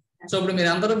తెలుసు. సో ఇప్పుడు మీరు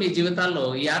అందరూ మీ జీవితాల్లో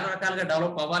ఈ 6 రకాలుగా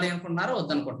డెవలప్ అవ్వాలి అనుకుంటున్నారా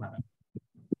వద్దనుకుంటున్నారా?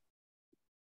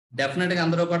 డెఫినెట్ గా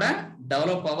అందరూ కూడా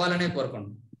డెవలప్ అవ్వాలనే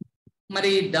కోరుకుంటున్నాం.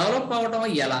 మరి డెవలప్ అవ్వడం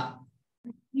ఎలా?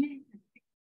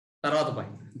 తర్వాత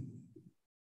పాయింట్.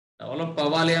 డెవలప్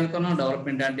అవ్వాలి అనుకున్నాం,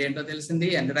 డెవలప్మెంట్ అంటే ఏంటో తెలిసింది,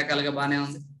 అన్ని రకాలుగా బాగానే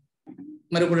ఉంది.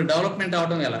 మరి ఇప్పుడు డెవలప్మెంట్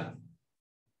అవడం ఎలా?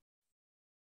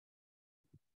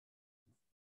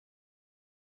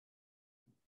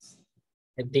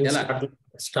 I think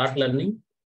start learning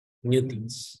new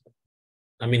things.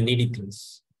 I mean needy things.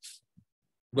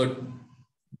 Good.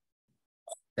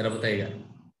 Tirupati గారు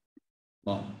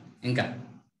ఇంకా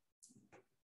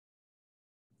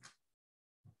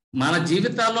మన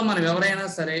జీవితాల్లో మనం ఎవరైనా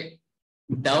సరే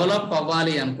డెవలప్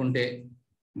అవ్వాలి అనుకుంటే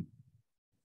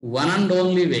వన్ అండ్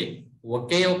ఓన్లీ వే,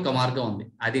 ఒకే ఒక్క మార్గం ఉంది.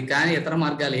 అది కానీ ఇతర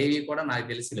మార్గాలు ఏవి కూడా నాకు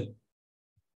తెలిసిలేవు.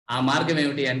 ఆ మార్గం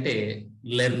ఏమిటి అంటే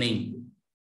లెర్నింగ్.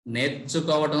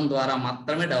 నేర్చుకోవడం ద్వారా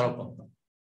మాత్రమే డెవలప్ అవుతాం.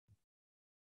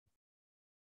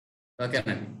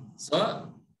 ఓకేనండి. So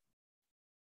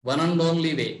one and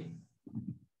only way,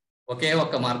 ఒకే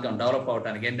ఒక్క మార్గం డెవలప్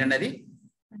అవడానికి ఏంటంటే అది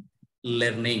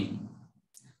లెర్నింగ్.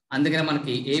 అందుకనే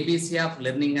మనకి ABC of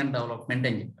learning and development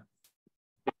అని చెప్పారు.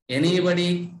 Anybody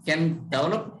can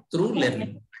develop through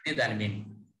learning అంటే దాని మీనింగ్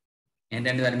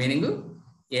ఏంటంటే, దాని meaning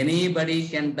anybody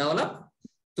can develop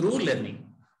through learning.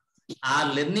 ఆ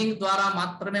లెర్నింగ్ ద్వారా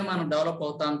మాత్రమే మనం డెవలప్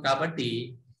అవుతాం. కాబట్టి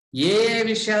ఏ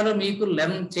విషయాలు మీకు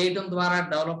లెర్న్ చేయడం ద్వారా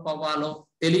డెవలప్ అవ్వాలో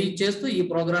తెలియచేస్తూ ఈ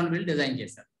ప్రోగ్రామ్ వీళ్ళు డిజైన్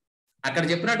చేశారు. అక్కడ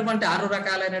చెప్పినటువంటి 6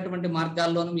 రకాలైనటువంటి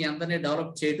మార్గాల్లోనూ మీ అందరినీ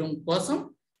డెవలప్ చేయడం కోసం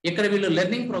ఇక్కడ వీళ్ళు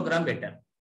లెర్నింగ్ ప్రోగ్రామ్ పెట్టారు.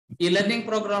 ఈ లెర్నింగ్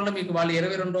ప్రోగ్రామ్ లో మీకు వాళ్ళు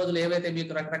 22 రోజులు ఏవైతే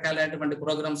మీకు రకరకాలైనటువంటి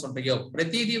ప్రోగ్రామ్స్ ఉంటాయో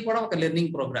ప్రతిదీ కూడా ఒక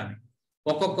లెర్నింగ్ ప్రోగ్రామే.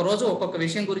 ఒక్కొక్క రోజు ఒక్కొక్క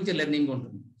విషయం గురించి లెర్నింగ్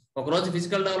ఉంటుంది. ఒక రోజు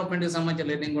ఫిజికల్ డెవలప్మెంట్ కి సంబంధించిన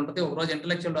లెర్నింగ్ ఉంటుంది, ఒక రోజు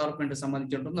ఇంటలెక్చువల్ డెవలప్మెంట్ కి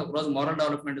సంబంధించి ఉంటుంది, ఒక రోజు మోరల్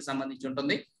డెవలప్మెంట్ కి సంబంధించి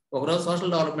ఉంటుంది, ఒక రోజు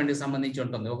సోషల్ డెవలప్మెంట్ కి సంబంధించి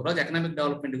ఉంటుంది, ఒక రోజు ఎకనామిక్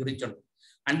డెవలప్మెంట్ గురించి ఉంటుంది.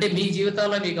 అంటే మీ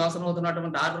జీవితాల్లో మీకు అవసరం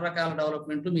అవుతున్నటువంటి 6 రకాల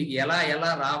డెవలప్మెంట్లు మీకు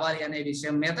ఎలా రావాలి అనే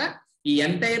విషయం మీద ఈ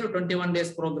ఎంటైర్ 21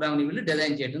 డేస్ ప్రోగ్రామ్ ని వీళ్ళు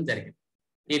డిజైన్ చేయడం జరిగింది.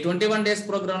 ఈ 21 డేస్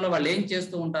ప్రోగ్రామ్ లో వాళ్ళు ఏం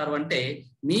చేస్తూ ఉంటారు అంటే,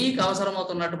 మీకు అవసరం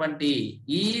అవుతున్నటువంటి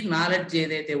ఈ నాలెడ్జ్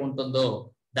ఏదైతే ఉంటుందో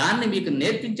దాన్ని మీకు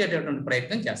నేర్పించేటటువంటి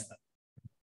ప్రయత్నం చేస్తారు.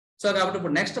 సో కాబట్టి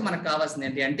ఇప్పుడు నెక్స్ట్ మనకు కావాల్సింది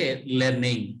ఏంటి అంటే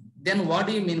learning. Then what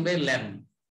you mean by learn?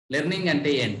 Learning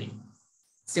అంటే ఏంటి?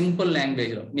 సింపుల్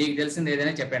లాంగ్వేజ్ లో మీకు తెలిసింది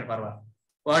ఏదైనా చెప్పండి పర్వాలేదు.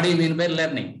 What you mean by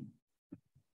learning?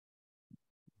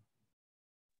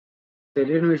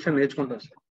 తెలియని విషయం నేర్చుకుంటాం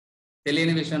సార్.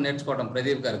 తెలియని విషయం నేర్చుకోవడం.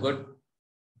 ప్రదీప్ గారు గుడ్.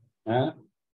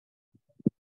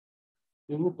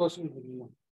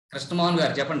 కృష్ణమోహన్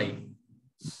గారు చెప్పండి.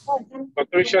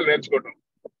 కొత్త విషయాలు నేర్చుకోవడం.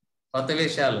 కొత్త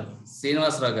విషయాలు.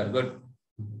 శ్రీనివాసరావు గారు గుడ్.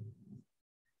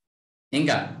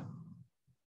 ఇంకా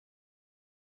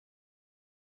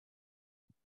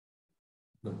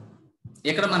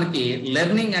ఇక్కడ మనకి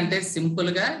లెర్నింగ్ అంటే సింపుల్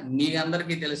గా మీ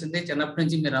అందరికీ తెలిసిందే, చిన్నప్పటి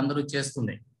నుంచి మీరు అందరూ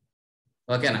చేస్తుంది.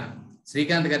 ఓకేనా?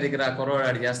 శ్రీకాంత్ గారి దగ్గర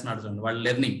కుర్రవాడు చేస్తున్నాడు చూడండి, వాళ్ళు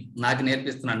లెర్నింగ్ నాకు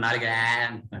నేర్పిస్తున్నాడు, నాలుగు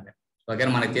అంటున్నాడు.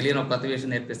 ఓకేనా? మనకు తెలియని ఒక కొత్త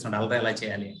విషయం నేర్పిస్తున్నాడు, అల్రా ఎలా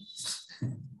చేయాలి.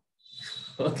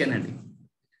 ఓకేనండి.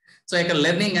 సో ఇక్కడ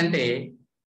లెర్నింగ్ అంటే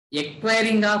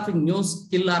acquiring of new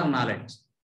skill are knowledge.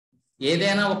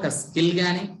 ఏదైనా ఒక స్కిల్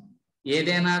కానీ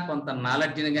ఏదైనా కొంత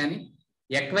నాలెడ్జ్ని కానీ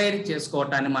ఎక్వైర్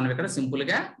చేసుకోవటాన్ని మనం ఇక్కడ సింపుల్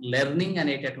గా లెర్నింగ్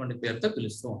అనేటటువంటి పేరుతో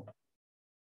పిలుస్తూ ఉంటాం.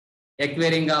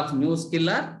 Acquiring of new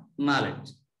skill are knowledge.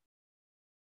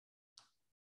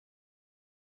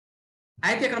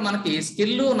 అయితే ఇక్కడ మనకి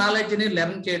స్కిల్ నాలెడ్జ్ని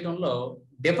లెర్న్ చేయడంలో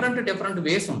డిఫరెంట్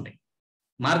వేస్ ఉంటాయి,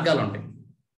 మార్గాలు ఉంటాయి.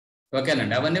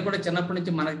 ఓకేనండి? అవన్నీ కూడా చిన్నప్పటి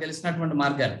నుంచి మనకు తెలిసినటువంటి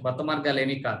మార్గాలు, కొత్త మార్గాలు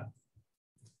ఏమీ కాదు.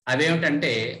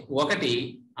 అవేమిటంటే, ఒకటి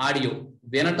ఆడియో,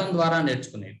 వినటం ద్వారా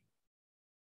నేర్చుకునేది.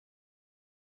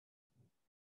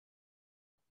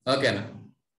 ఓకేనా?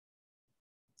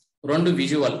 2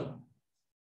 విజువల్,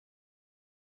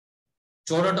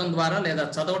 చూడటం ద్వారా లేదా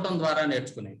చదవటం ద్వారా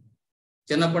నేర్చుకునేది.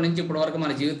 చిన్నప్పటి నుంచి ఇప్పటి వరకు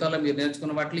మన జీవితంలో మీరు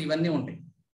నేర్చుకున్న వాటిలో ఇవన్నీ ఉంటాయి.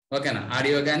 ఓకేనా?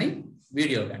 ఆడియో కానీ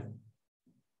వీడియో కానీ.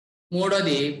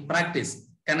 3వది ప్రాక్టీస్,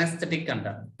 కెనెస్థెటిక్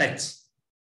అంటారు, టచ్.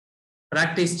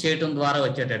 ప్రాక్టీస్ చేయటం ద్వారా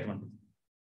వచ్చేటటువంటి.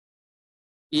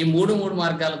 ఈ మూడు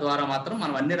మార్గాల ద్వారా మాత్రం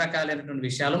మనం అన్ని రకాలైనటువంటి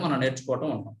విషయాలు మనం నేర్చుకోవటం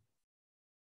ఉంటాం.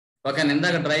 ఓకే,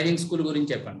 ఇందాక డ్రైవింగ్ స్కూల్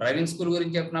గురించి చెప్పాను. డ్రైవింగ్ స్కూల్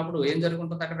గురించి చెప్పినప్పుడు ఏం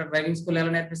జరుగుతుంటుంది అక్కడ? డ్రైవింగ్ స్కూల్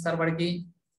ఎలా నేర్పిస్తారు? వాడికి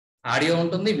ఆడియో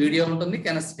ఉంటుంది, వీడియో ఉంటుంది,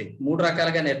 కెనెస్టిక్, 3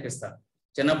 రకాలుగా నేర్పిస్తారు.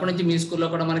 చిన్నప్పటి నుంచి మీ స్కూల్లో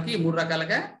కూడా మనకి 3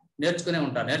 రకాలుగా నేర్చుకునే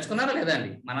ఉంటారు. నేర్చుకున్నారా లేదా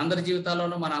అండి? మనందరి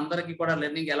జీవితాల్లోనూ మన అందరికీ కూడా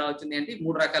లెర్నింగ్ ఎలా వచ్చింది అంటే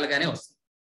 3 రకాలుగానే వస్తుంది.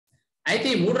 అయితే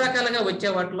ఈ 3 రకాలుగా వచ్చే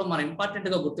వాటిలో మనం ఇంపార్టెంట్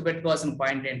గా గుర్తుపెట్టుకోవాల్సిన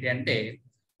పాయింట్ ఏంటి అంటే,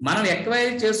 మనం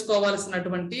ఎక్వైర్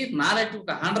చేసుకోవాల్సినటువంటి నాలెడ్జ్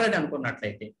ఒక 100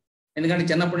 అనుకున్నట్లయితే, ఎందుకంటే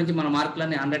చిన్నప్పటి నుంచి మన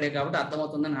మార్కులన్నీ 100 కాబట్టి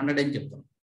అర్థమవుతుందని 100 అని చెప్తాం.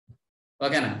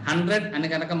 ఓకేనా? 100 అని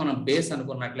కనుక మనం బేస్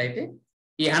అనుకున్నట్లయితే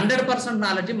ఈ 100%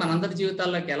 నాలెడ్జ్ మనందరి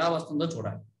జీవితాల్లోకి ఎలా వస్తుందో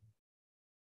చూడాలి.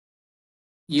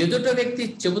 ఎదుట వ్యక్తి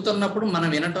చెబుతున్నప్పుడు మనం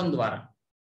వినటం ద్వారా,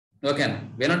 ఓకేనా,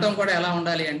 వినటం కూడా ఎలా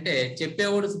ఉండాలి అంటే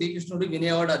చెప్పేవాడు శ్రీకృష్ణుడు,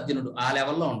 వినేవాడు అర్జునుడు, ఆ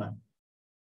లెవెల్లో ఉండాలి.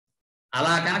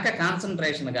 అలా కనుక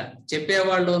కాన్సన్ట్రేషన్ గా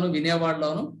చెప్పేవాళ్ళలోను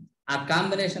వినేవాళ్ళలోను ఆ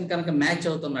కాంబినేషన్ కనుక మ్యాచ్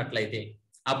అవుతున్నట్లయితే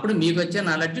అప్పుడు మీకు వచ్చే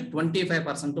నాలెడ్జ్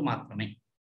 25% మాత్రమే.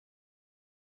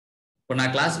 ఇప్పుడు నా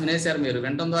క్లాస్ వినేశారు, మీరు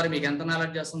వినటం ద్వారా మీకు ఎంత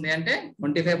నాలెడ్జ్ వస్తుంది అంటే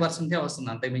 25% వస్తుంది,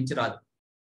 అంతకు మించి రాదు.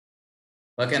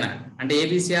 ఓకేనా? అంటే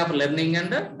ABC of learning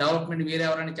and development మీరు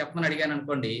ఎవరైనా చెప్పమని అడిగాను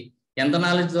అనుకోండి, ఎంత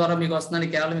నాలెడ్జ్ ద్వారా మీకు వస్తుందని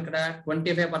కేవలం ఇక్కడ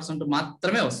 25%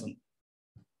 మాత్రమే వస్తుంది.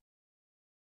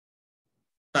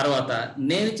 తర్వాత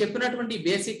నేను చెప్పినటువంటి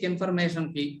బేసిక్ ఇన్ఫర్మేషన్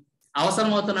కి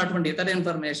అవసరమవుతున్నటువంటి ఇతర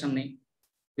ఇన్ఫర్మేషన్ ని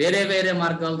వేరే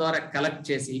మార్గాల ద్వారా కలెక్ట్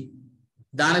చేసి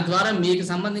దాని ద్వారా మీకు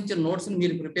సంబంధించిన నోట్స్ ని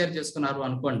మీరు ప్రిపేర్ చేసుకున్నారు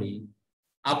అనుకోండి,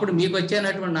 అప్పుడు మీకు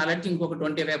వచ్చేటటువంటి నాలెడ్జ్ ఇంకొక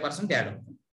 25% యాడ్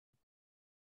అవుతుంది.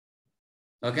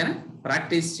 ఓకేనా?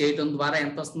 ప్రాక్టీస్ చేయటం ద్వారా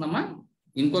ఎంత వస్తుందమ్మా?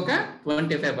 ఇంకొక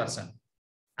 25%.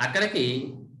 అక్కడికి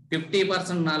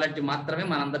 50% నాలెడ్జ్ మాత్రమే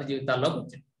మనందరి జీవితాల్లోకి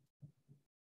వచ్చింది.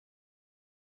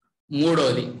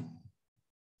 మూడోది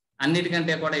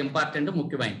అన్నిటికంటే కూడా ఇంపార్టెంట్,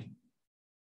 ముఖ్యమైనది,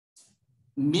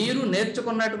 మీరు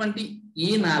నేర్చుకున్నటువంటి ఈ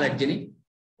నాలెడ్జ్ని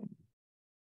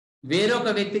వేరొక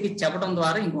వ్యక్తికి చెప్పడం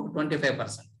ద్వారా ఇంకొక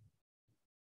 25%.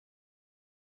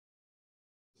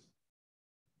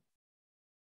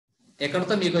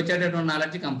 ఎక్కడితో మీకు వచ్చేటటువంటి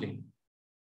నాలెడ్జ్ కంప్లీట్.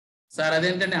 సార్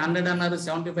అదేంటంటే 100 అన్నారు,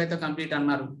 75తో కంప్లీట్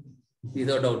అన్నారు,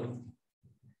 ఇదో డౌట్.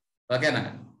 ఓకేనా?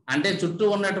 అంటే చుట్టూ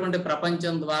ఉన్నటువంటి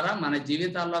ప్రపంచం ద్వారా మన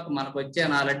జీవితాల్లోకి మనకు వచ్చే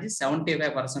నాలెడ్జ్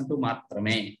 75%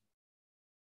 మాత్రమే.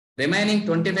 రిమైనింగ్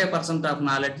 25% ఆఫ్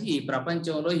నాలెడ్జ్ ఈ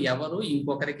ప్రపంచంలో ఎవరు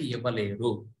ఇంకొకరికి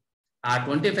ఇవ్వలేరు. ఆ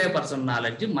 25%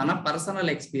 నాలెడ్జ్ మన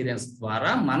పర్సనల్ ఎక్స్పీరియన్స్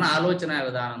ద్వారా, మన ఆలోచన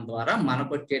విధానం ద్వారా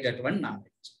మనకు వచ్చేటటువంటి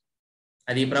నాలెడ్జ్.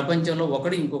 అది ఈ ప్రపంచంలో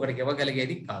ఒకడు ఇంకొకరికి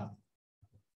ఇవ్వగలిగేది కాదు.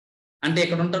 అంటే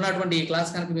ఇక్కడ ఉంటున్నటువంటి ఈ క్లాస్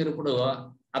కనుక మీరు ఇప్పుడు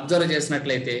అబ్జర్వ్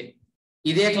చేసినట్లయితే,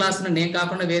 ఇదే క్లాస్ను నేను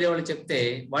కాకుండా వేరే వాళ్ళు చెప్తే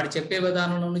వాడు చెప్పే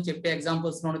విధానంలోనూ చెప్పే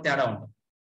ఎగ్జాంపుల్స్లోనూ తేడా ఉంటుంది.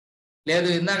 లేదు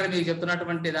ఇందాక మీకు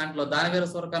చెప్తున్నటువంటి దాంట్లో దానవీర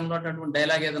సూరకర్ణలో ఉన్నటువంటి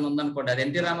డైలాగ్ ఏదైనా ఉందనుకోండి, అది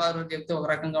ఎన్టీ రామారావు చెప్తే ఒక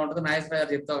రకంగా ఉంటుంది, నాగేశ్వరరావు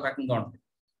గారు చెప్తే ఒక రకంగా ఉంటుంది.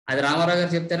 అది రామారావు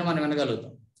గారు చెప్తేనే మనం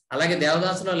వినగలుగుతాం. అలాగే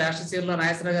దేవదాసులో లాస్ట్ సీన్లో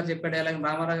నాగేశ్వరరావు గారు చెప్పే డైలాగ్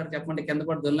రామారావు గారు చెప్పండి కింద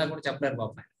కూడా దున్నా కూడా చెప్పలేరు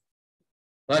పాపం.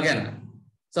 ఓకేనా?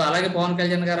 సో అలాగే పవన్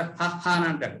కళ్యాణ్ గారు హా అని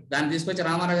అంటాడు, దాన్ని తీసుకొచ్చి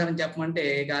రామారావు గారిని చెప్పమంటే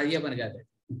ఇక అయ్యే పని కాదు,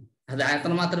 అది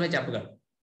అతను మాత్రమే చెప్పగలడు.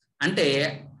 అంటే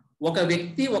ఒక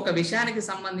వ్యక్తి ఒక విషయానికి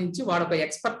సంబంధించి వాడు ఒక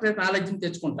ఎక్స్పర్ట్ నాలెడ్జ్ని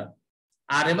తెచ్చుకుంటారు.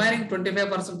 ఆ రిమైనింగ్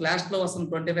 25% లాస్ట్ లో వస్తున్న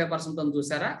 25% అని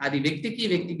చూసారా, అది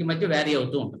వ్యక్తికి మధ్య వ్యారీ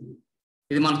అవుతూ ఉంటుంది.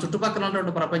 ఇది మన చుట్టుపక్కల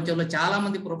ఉన్నటువంటి ప్రపంచంలో చాలా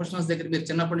మంది ప్రొఫెషనల్స్ దగ్గర మీరు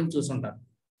చిన్నప్పటి నుంచి చూసుంటారు.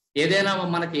 ఏదైనా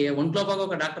మనకి ఒంట్లో బాగా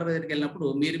ఒక డాక్టర్ దగ్గరికి వెళ్ళినప్పుడు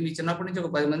మీరు మీ చిన్నప్పటి నుంచి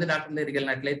ఒక 10 మంది డాక్టర్ దగ్గరికి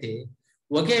వెళ్ళినట్లయితే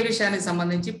ఒకే విషయానికి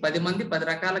సంబంధించి 10 మంది 10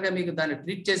 రకాలుగా మీకు దాన్ని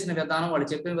ట్రీట్ చేసిన విధానం, వాళ్ళు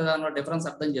చెప్పిన విధానంలో డిఫరెన్స్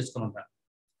అర్థం చేసుకుని ఉంటారు.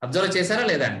 అబ్జర్వ్ చేశారా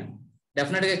లేదా అండి?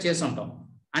 డెఫినెట్ గా చేసి ఉంటాం.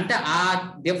 అంటే ఆ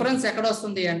డిఫరెన్స్ ఎక్కడ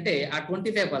వస్తుంది అంటే ఆ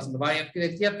 25%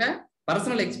 వ్యక్తి యొక్క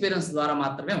పర్సనల్ ఎక్స్పీరియన్స్ ద్వారా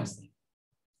మాత్రమే వస్తుంది.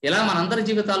 ఇలా మనందరి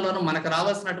జీవితాల్లోనూ మనకు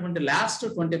రావాల్సినటువంటి లాస్ట్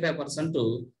 25%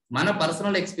 మన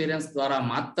పర్సనల్ ఎక్స్పీరియన్స్ ద్వారా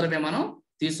మాత్రమే మనం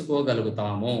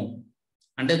తీసుకోగలుగుతాము.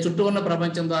 అంటే చుట్టూ ఉన్న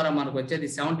ప్రపంచం ద్వారా మనకు వచ్చేది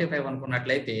 75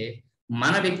 అనుకున్నట్లయితే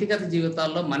మన వ్యక్తిగత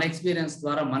జీవితాల్లో మన ఎక్స్పీరియన్స్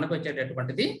ద్వారా మనకు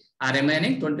వచ్చేటటువంటిది ఆ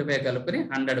రిమైనింగ్ 25 కలుపుని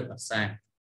 100%.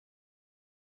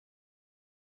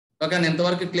 ఓకే,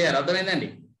 ఇంతవరకు క్లియర్ అర్థమైందండి?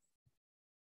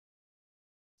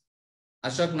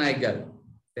 అశోక్ నాయక్ గారు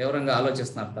తీవ్రంగా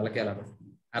ఆలోచిస్తున్నారు, తలకేలా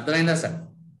అర్థమైందా సార్?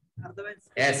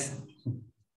 Yes,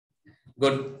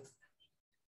 good.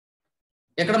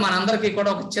 ఇక్కడ మనందరికీ కూడా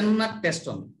ఒక చిన్న టెస్ట్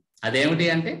ఉంది. అదేమిటి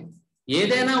అంటే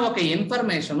ఏదైనా ఒక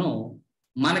ఇన్ఫర్మేషను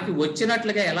మనకి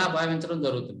వచ్చినట్లుగా ఎలా భావించడం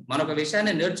జరుగుతుంది, మనొక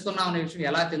విషయాన్ని నేర్చుకున్నాం అనే విషయం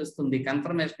ఎలా తెలుస్తుంది?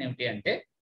 కన్ఫర్మేషన్ ఏమిటి అంటే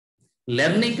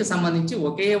లెర్నింగ్ కి సంబంధించి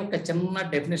ఒకే ఒక చిన్న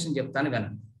డెఫినేషన్ చెప్తాను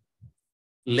వినండి.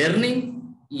 లెర్నింగ్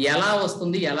ఎలా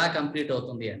వస్తుంది, ఎలా కంప్లీట్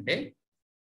అవుతుంది అంటే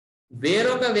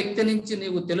వేరొక వ్యక్తి నుంచి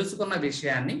నీవు తెలుసుకున్న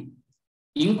విషయాన్ని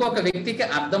ఇంకొక వ్యక్తికి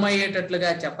అర్థమయ్యేటట్లుగా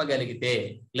చెప్పగలిగితే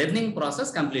లెర్నింగ్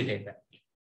ప్రాసెస్ కంప్లీట్ అయిపోయింది.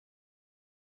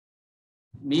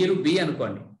 మీరు బి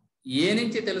అనుకోండి. ఏ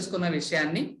నుంచి తెలుసుకున్న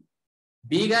విషయాన్ని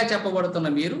బిగా చెప్పబడుతున్న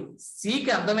మీరు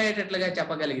సికి అర్థమయ్యేటట్లుగా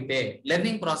చెప్పగలిగితే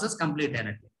లెర్నింగ్ ప్రాసెస్ కంప్లీట్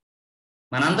అయినట్టు.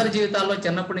 మనందరి జీవితాల్లో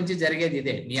చిన్నప్పటి నుంచి జరిగేది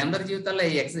ఇదే. మీ అందరి జీవితాల్లో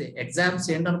ఎగ్జామ్స్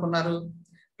ఏంటనుకున్నారు?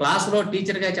 క్లాసులో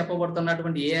టీచర్గా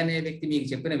చెప్పబడుతున్నటువంటి ఏ అనే వ్యక్తి మీకు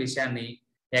చెప్పిన విషయాన్ని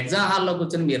ఎగ్జామ్ హాల్లో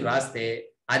కూర్చొని మీరు రాస్తే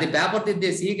అది పేపర్ దిద్దే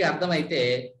సికి అర్థమైతే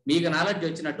మీకు నాలెడ్జ్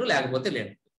వచ్చినట్టు, లేకపోతే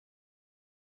లేదు.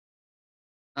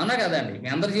 అవునా కదండి? మీ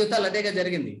అందరి జీవితాలు అదేగా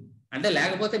జరిగింది. అంటే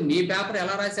లేకపోతే మీ పేపర్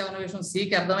ఎలా రాసామన్న విషయం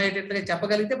సికి అర్థమయ్యేటట్లుగా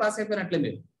చెప్పగలిగితే పాస్ అయిపోయినట్లే.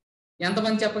 మీరు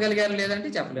ఎంతమంది చెప్పగలిగారు? లేదంటే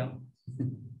చెప్పలేము.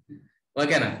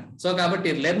 ఓకేనా? సో కాబట్టి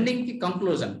లెర్నింగ్ కి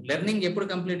కంక్లూజన్, లెర్నింగ్ ఎప్పుడు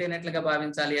కంప్లీట్ అయినట్లుగా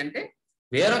భావించాలి అంటే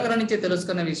వేరొకరి నుంచి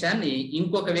తెలుసుకున్న విషయాన్ని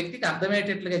ఇంకొక వ్యక్తికి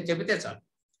అర్థమయ్యేటట్లుగా చెబితే చాలు.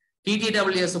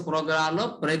 TTWS ప్రోగ్రాంలో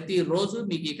ప్రతిరోజు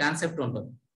మీకు ఈ కాన్సెప్ట్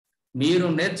ఉంటుంది. మీరు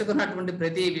నేర్చుకున్నటువంటి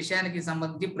ప్రతి విషయానికి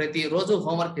సంబంధించి ప్రతిరోజు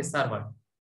హోంవర్క్ ఇస్తారు వాళ్ళు.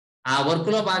 ఆ వర్క్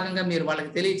లో భాగంగా మీరు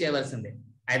వాళ్ళకి తెలియజేయవలసిందే.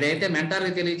 అదైతే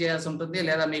మెంటర్కి తెలియజేయాల్సి ఉంటుంది,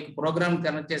 లేదా మీకు ప్రోగ్రామ్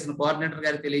కనెక్ట్ చేసిన కోఆర్డినేటర్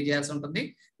గారికి తెలియజేయాల్సి ఉంటుంది,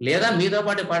 లేదా మీతో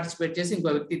పాటు పార్టిసిపేట్ చేసి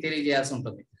ఇంకో వ్యక్తి తెలియజేయాల్సి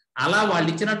ఉంటుంది. అలా వాళ్ళు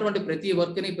ఇచ్చినటువంటి ప్రతి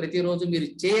వర్క్ ని ప్రతిరోజు మీరు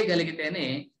చేయగలిగితేనే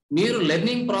మీరు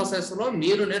లెర్నింగ్ ప్రాసెస్ లో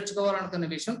మీరు నేర్చుకోవాలనుకున్న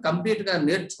విషయం కంప్లీట్ గా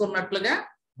నేర్చుకున్నట్లుగా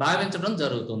భావించడం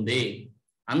జరుగుతుంది.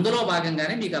 అందులో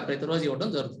భాగంగానే మీకు ఆ ప్రతిరోజు ఇవ్వడం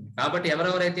జరుగుతుంది. కాబట్టి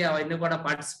ఎవరెవరైతే అవన్నీ కూడా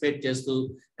పార్టిసిపేట్ చేస్తూ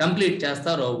కంప్లీట్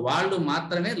చేస్తారో వాళ్ళు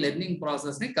మాత్రమే లెర్నింగ్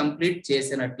ప్రాసెస్ ని కంప్లీట్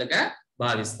చేసినట్లుగా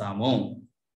భావిస్తాము.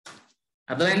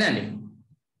 అర్థమైందండి?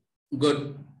 గుడ్.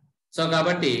 సో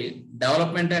కాబట్టి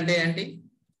డెవలప్మెంట్ అంటే ఏంటి?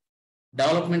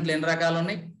 డెవలప్మెంట్లు ఎన్ని రకాలు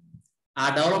ఉన్నాయి? ఆ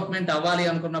డెవలప్మెంట్ అవ్వాలి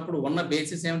అనుకున్నప్పుడు ఉన్న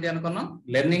బేసిస్ ఏమిటి అనుకున్నాం?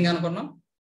 లెర్నింగ్ అనుకున్నాం.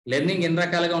 లెర్నింగ్ ఎన్ని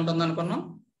రకాలుగా ఉంటుంది అనుకున్నాం?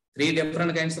 3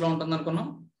 డిఫరెంట్ కైండ్స్ లో ఉంటుంది అనుకున్నాం.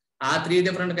 ఆ 3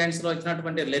 డిఫరెంట్ కైండ్స్ లో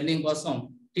వచ్చినటువంటి లెర్నింగ్ కోసం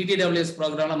TTWS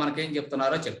ప్రోగ్రామ్ లో మనకేం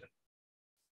చెప్తున్నారో చెప్పారు.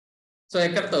 సో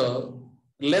ఇక్కడతో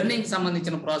లెర్నింగ్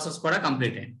సంబంధించిన ప్రాసెస్ కూడా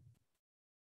కంప్లీట్ అయింది.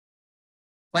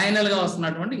 ఫైనల్ గా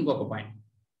వస్తున్నటువంటి ఇంకొక పాయింట్,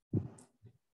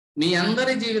 మీ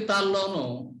అందరి జీవితాల్లోనూ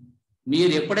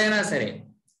మీరు ఎప్పుడైనా సరే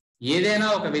ఏదైనా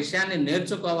ఒక విషయాన్ని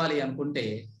నేర్చుకోవాలి అనుకుంటే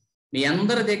మీ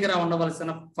అందరి దగ్గర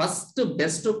ఉండవలసిన ఫస్ట్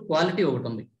బెస్ట్ క్వాలిటీ ఒకటి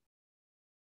ఉంది.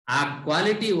 ఆ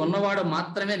క్వాలిటీ ఉన్నవాడు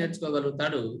మాత్రమే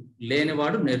నేర్చుకోగలుగుతాడు,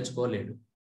 లేనివాడు నేర్చుకోలేడు.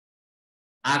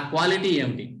 ఆ క్వాలిటీ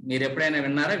ఏమిటి? మీరు ఎప్పుడైనా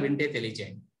విన్నారా? వింటే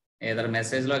తెలియచేయండి, ఏదైనా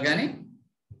మెసేజ్ లో కానీ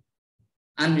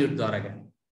అన్మ్యూట్ ద్వారా కానీ.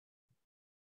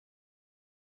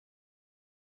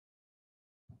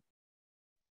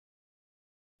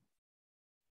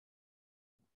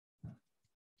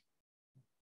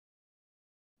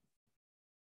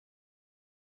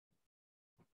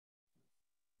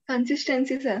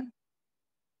 Consistency sir.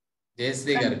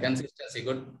 జయశ్రీ గారు కన్సిస్టెన్సీ.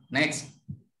 గుడ్. నెక్స్ట్.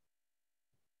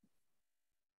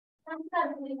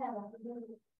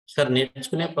 సార్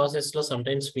నేర్చుకునే ప్రాసెస్ లో some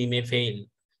times we may fail,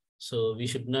 so we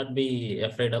should not be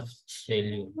afraid of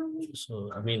failure. So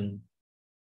I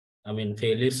mean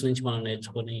failures నుంచి మనం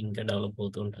నేర్చుకొని ఇంకా డెవలప్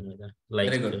అవుతూ ఉంటాం కదా,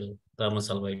 like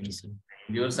Thomas Alva Edison.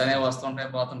 Views అనేవి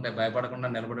వస్తుంటాయి పోతుంటాయి, భయపడకుండా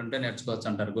నిలబడి ఉంటే నేర్చుకోవచ్చు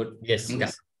అంటారు. గుడ్.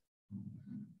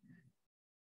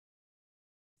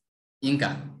 ఇంకా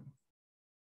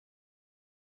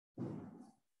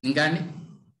అండి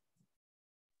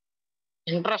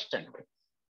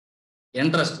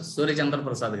ఇంట్రెస్ట్. సూర్యచంద్ర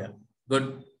ప్రసాద్ గారు.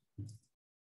 గుడ్.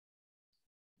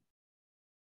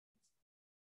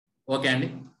 ఓకే అండి.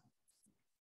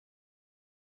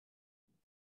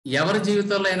 ఎవరి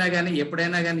జీవితంలో అయినా కానీ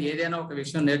ఎప్పుడైనా కానీ ఏదైనా ఒక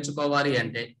విషయం నేర్చుకోవాలి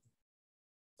అంటే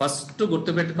ఫస్ట్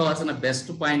గుర్తుపెట్టుకోవాల్సిన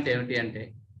బెస్ట్ పాయింట్ ఏమిటి అంటే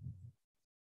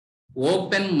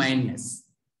ఓపెన్ మైండ్నెస్.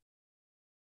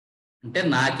 అంటే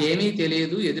నాకేమీ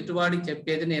తెలియదు, ఎదుటివాడికి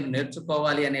చెప్పేది నేను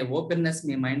నేర్చుకోవాలి అనే ఓపెన్నెస్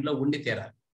మీ మైండ్లో ఉండి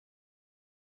తీరాలి.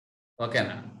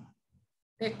 ఓకేనా?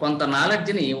 అంటే కొంత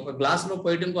నాలెడ్జ్ని ఒక గ్లాసులో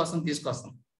పోయటం కోసం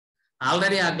తీసుకొస్తాం.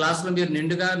 ఆల్రెడీ ఆ గ్లాసులో మీరు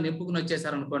నిండుగా నింపుకుని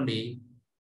వచ్చేసారనుకోండి,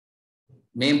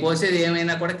 మేము పోసేది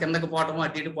ఏమైనా కూడా కిందకి పోవటమో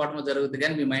అటు ఇటు పోవటమో జరుగుతుంది,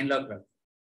 కానీ మీ మైండ్లోకి రాదు.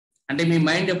 అంటే మీ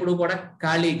మైండ్ ఎప్పుడు కూడా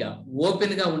ఖాళీగా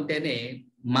ఓపెన్గా ఉంటేనే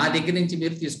మా దగ్గర నుంచి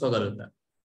మీరు తీసుకోగలుగుతారు.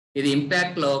 ఇది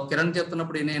ఇంపాక్ట్ లో కిరణ్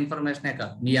చెప్తున్నప్పుడు ఇనే ఇన్ఫర్మేషనే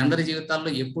కాదు, మీ అందరి జీవితాల్లో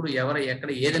ఎప్పుడు ఎవరు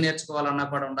ఎక్కడ ఏది నేర్చుకోవాలన్నా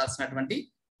కూడా ఉండాల్సినటువంటి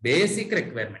బేసిక్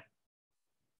రిక్వైర్మెంట్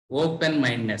ఓపెన్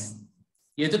మైండ్నెస్.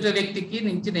 ఎదుటి వ్యక్తికి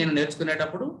నుంచి నేను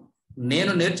నేర్చుకునేటప్పుడు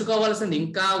నేను నేర్చుకోవాల్సింది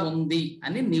ఇంకా ఉంది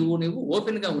అని నువ్వు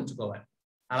ఓపెన్ గా ఉంచుకోవాలి.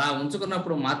 అలా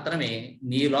ఉంచుకున్నప్పుడు మాత్రమే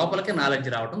నీ లోపలికి నాలెడ్జ్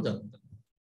రావడం జరుగుతుంది.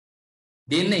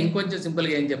 దీన్ని ఇంకొంచెం సింపుల్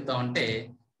గా ఏం చెప్తామంటే,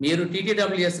 మీరు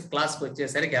TTWS క్లాస్కి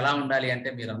వచ్చేసరికి ఎలా ఉండాలి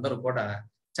అంటే మీరందరూ కూడా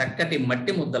చక్కటి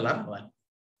మట్టి ముద్దలా రావాలి.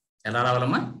 ఎలా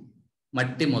రావాలమ్మా?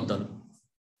 మట్టి ముద్దలు.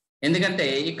 ఎందుకంటే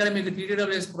ఇక్కడ మీకు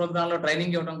TTWS ప్రోగ్రాంలో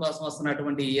ట్రైనింగ్ ఇవ్వడం కోసం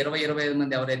వస్తున్నటువంటి 20-25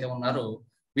 మంది ఎవరైతే ఉన్నారో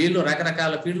వీళ్ళు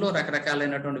రకరకాల ఫీల్డ్లో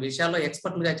రకరకాలైనటువంటి విషయాల్లో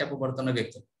ఎక్స్పర్ట్లుగా చెప్పబడుతున్న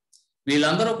వ్యక్తులు.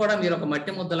 వీళ్ళందరూ కూడా మీరు ఒక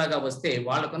మట్టి ముద్దలాగా వస్తే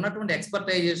వాళ్ళకు ఉన్నటువంటి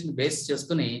ఎక్స్పర్టైజేషన్ బేస్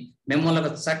చేసుకుని మిమ్మల్ని ఒక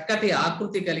చక్కటి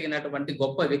ఆకృతి కలిగినటువంటి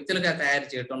గొప్ప వ్యక్తులుగా తయారు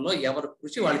చేయడంలో ఎవరు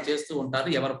కృషి వాళ్ళు చేస్తూ ఉంటారు,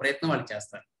 ఎవరి ప్రయత్నం వాళ్ళు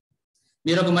చేస్తారు.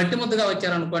 మీరు ఒక మట్టి ముద్దగా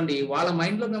వచ్చారనుకోండి, వాళ్ళ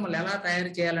మైండ్ లో మిమ్మల్ని ఎలా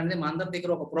తయారు చేయాలనేది మా అందరి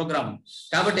దగ్గర ఒక ప్రోగ్రామ్.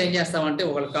 కాబట్టి ఏం చేస్తామంటే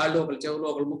ఒకళ్ళ కాళ్ళు, ఒకళ్ళ చెవులు,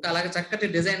 ఒకళ్ళ ముక్క, అలాగే చక్కటి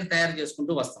డిజైన్ తయారు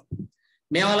చేసుకుంటూ వస్తాం.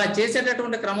 మేము అలా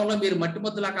చేసేటటువంటి క్రమంలో మీరు మట్టి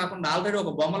ముద్దలా కాకుండా ఆల్రెడీ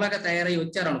ఒక బొమ్మలాగా తయారై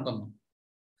వచ్చారనుకుందాం.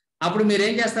 అప్పుడు మీరు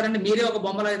ఏం చేస్తారంటే మీరే ఒక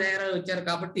బొమ్మలాగా తయారై వచ్చారు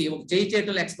కాబట్టి ఒక చెయ్యి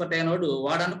చేయటంలో ఎక్స్పర్ట్ అయినవాడు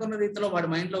వాడు అనుకున్న రీతిలో వాడి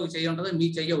మైండ్ లో ఒక చెయ్యి ఉంటుంది, మీ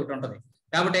చెయ్యి ఒకటి ఉంటుంది.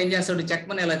 కాబట్టి ఏం చేస్తాడు,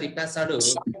 చెక్మని ఇలా తిప్పేస్తాడు.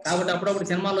 కాబట్టి అప్పుడప్పుడు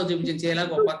సినిమాలో చూపించిన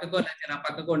చేయలాగా ఒక పక్కకో లేదా నా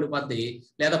పక్కకు ఉండిపోద్ది,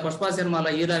 లేదా పుష్ప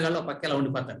సినిమాలో హీరోగాళ్ళు ఒక పక్క ఇలా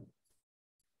ఉండిపోతాడు.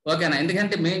 ఓకేనా?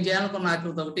 ఎందుకంటే మేము చేయాలనుకున్న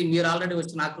ఆకృతి ఒకటి, మీరు ఆల్రెడీ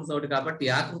వచ్చిన ఆకృతి ఒకటి, కాబట్టి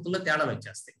ఆకృతుల్లో తేడాలు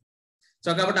వచ్చేస్తాయి. సో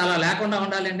కాబట్టి అలా లేకుండా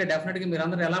ఉండాలి అంటే డెఫినెట్ గా మీరు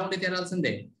అందరూ ఎలా ఉండి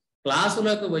తీరాల్సిందే.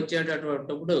 క్లాసులోకి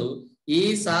వచ్చేటప్పుడు ఈ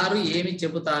సారు ఏమి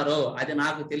చెబుతారో అది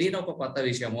నాకు తెలియని ఒక కొత్త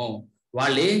విషయము,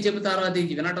 వాళ్ళు ఏం చెబుతారో అది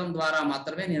వినడం ద్వారా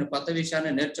మాత్రమే నేను కొత్త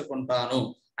విషయాన్ని నేర్చుకుంటాను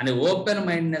అని ఓపెన్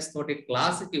మైండ్నెస్ తోటి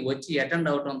క్లాసుకి వచ్చి అటెండ్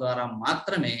అవడం ద్వారా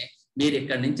మాత్రమే మీరు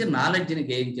ఇక్కడి నుంచి నాలెడ్జ్ని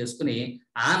గెయిన్ చేసుకుని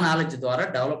ఆ నాలెడ్జ్ ద్వారా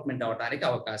డెవలప్మెంట్ అవడానికి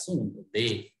అవకాశం ఉంటుంది.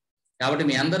 కాబట్టి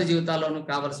మీ అందరి జీవితాల్లోనూ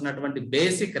కావాల్సినటువంటి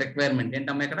బేసిక్ రిక్వైర్మెంట్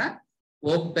ఏంటమ్మా ఇక్కడ?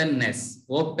 ఓపెన్నెస్,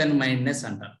 ఓపెన్ మైండ్నెస్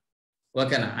అంటారు.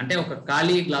 ఓకేనా? అంటే ఒక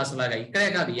ఖాళీ గ్లాసు లాగా ఇక్కడే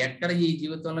కాదు, ఎక్కడ ఈ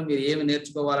జీవితంలో మీరు ఏమి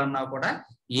నేర్చుకోవాలన్నా కూడా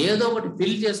ఏదో ఒకటి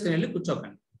ఫిల్ చేసుకుని వెళ్ళి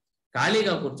కూర్చోకండి.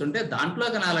 ఖాళీగా కూర్చుంటే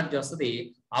దాంట్లోకి నాలెడ్జ్ వస్తుంది.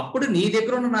 అప్పుడు నీ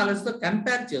దగ్గర ఉన్న నాలెడ్జ్తో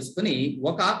కంపేర్ చేసుకుని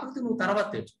ఒక ఆకృతి నువ్వు తర్వాత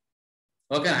తెచ్చు.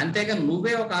 ఓకే, అంతేగాని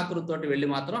నువ్వే ఒక ఆకృతితోటి వెళ్ళి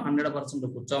మాత్రం 100%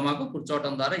 కూర్చోమాకు.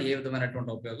 కూర్చోవటం ద్వారా ఏ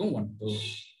విధమైనటువంటి ఉపయోగం ఉండదు.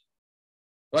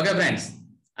 ఓకే ఫ్రెండ్స్,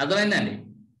 అర్థమైందండి?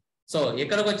 సో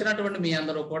ఇక్కడికి వచ్చినటువంటి మీ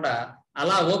అందరూ కూడా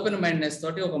అలా ఓపెన్ మైండ్నెస్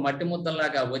తోటి ఒక మట్టి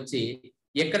ముద్దలాగా వచ్చి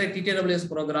ఇక్కడ TTWS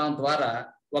ప్రోగ్రాం ద్వారా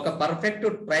ఒక పర్ఫెక్ట్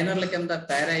ట్రైనర్ల కింద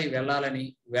తయారై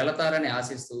వెళతారని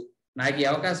ఆశిస్తూ నాకు ఈ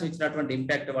అవకాశం ఇచ్చినటువంటి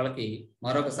ఇంపాక్ట్ వాళ్ళకి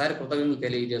మరొకసారి కృతజ్ఞతలు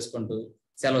తెలియజేసుకుంటూ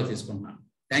సెలవు తీసుకుంటున్నాను.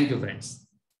 Thank you friends.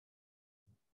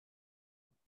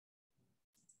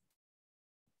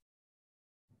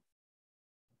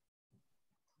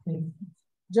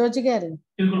 జోజి గారు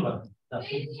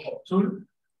చూడు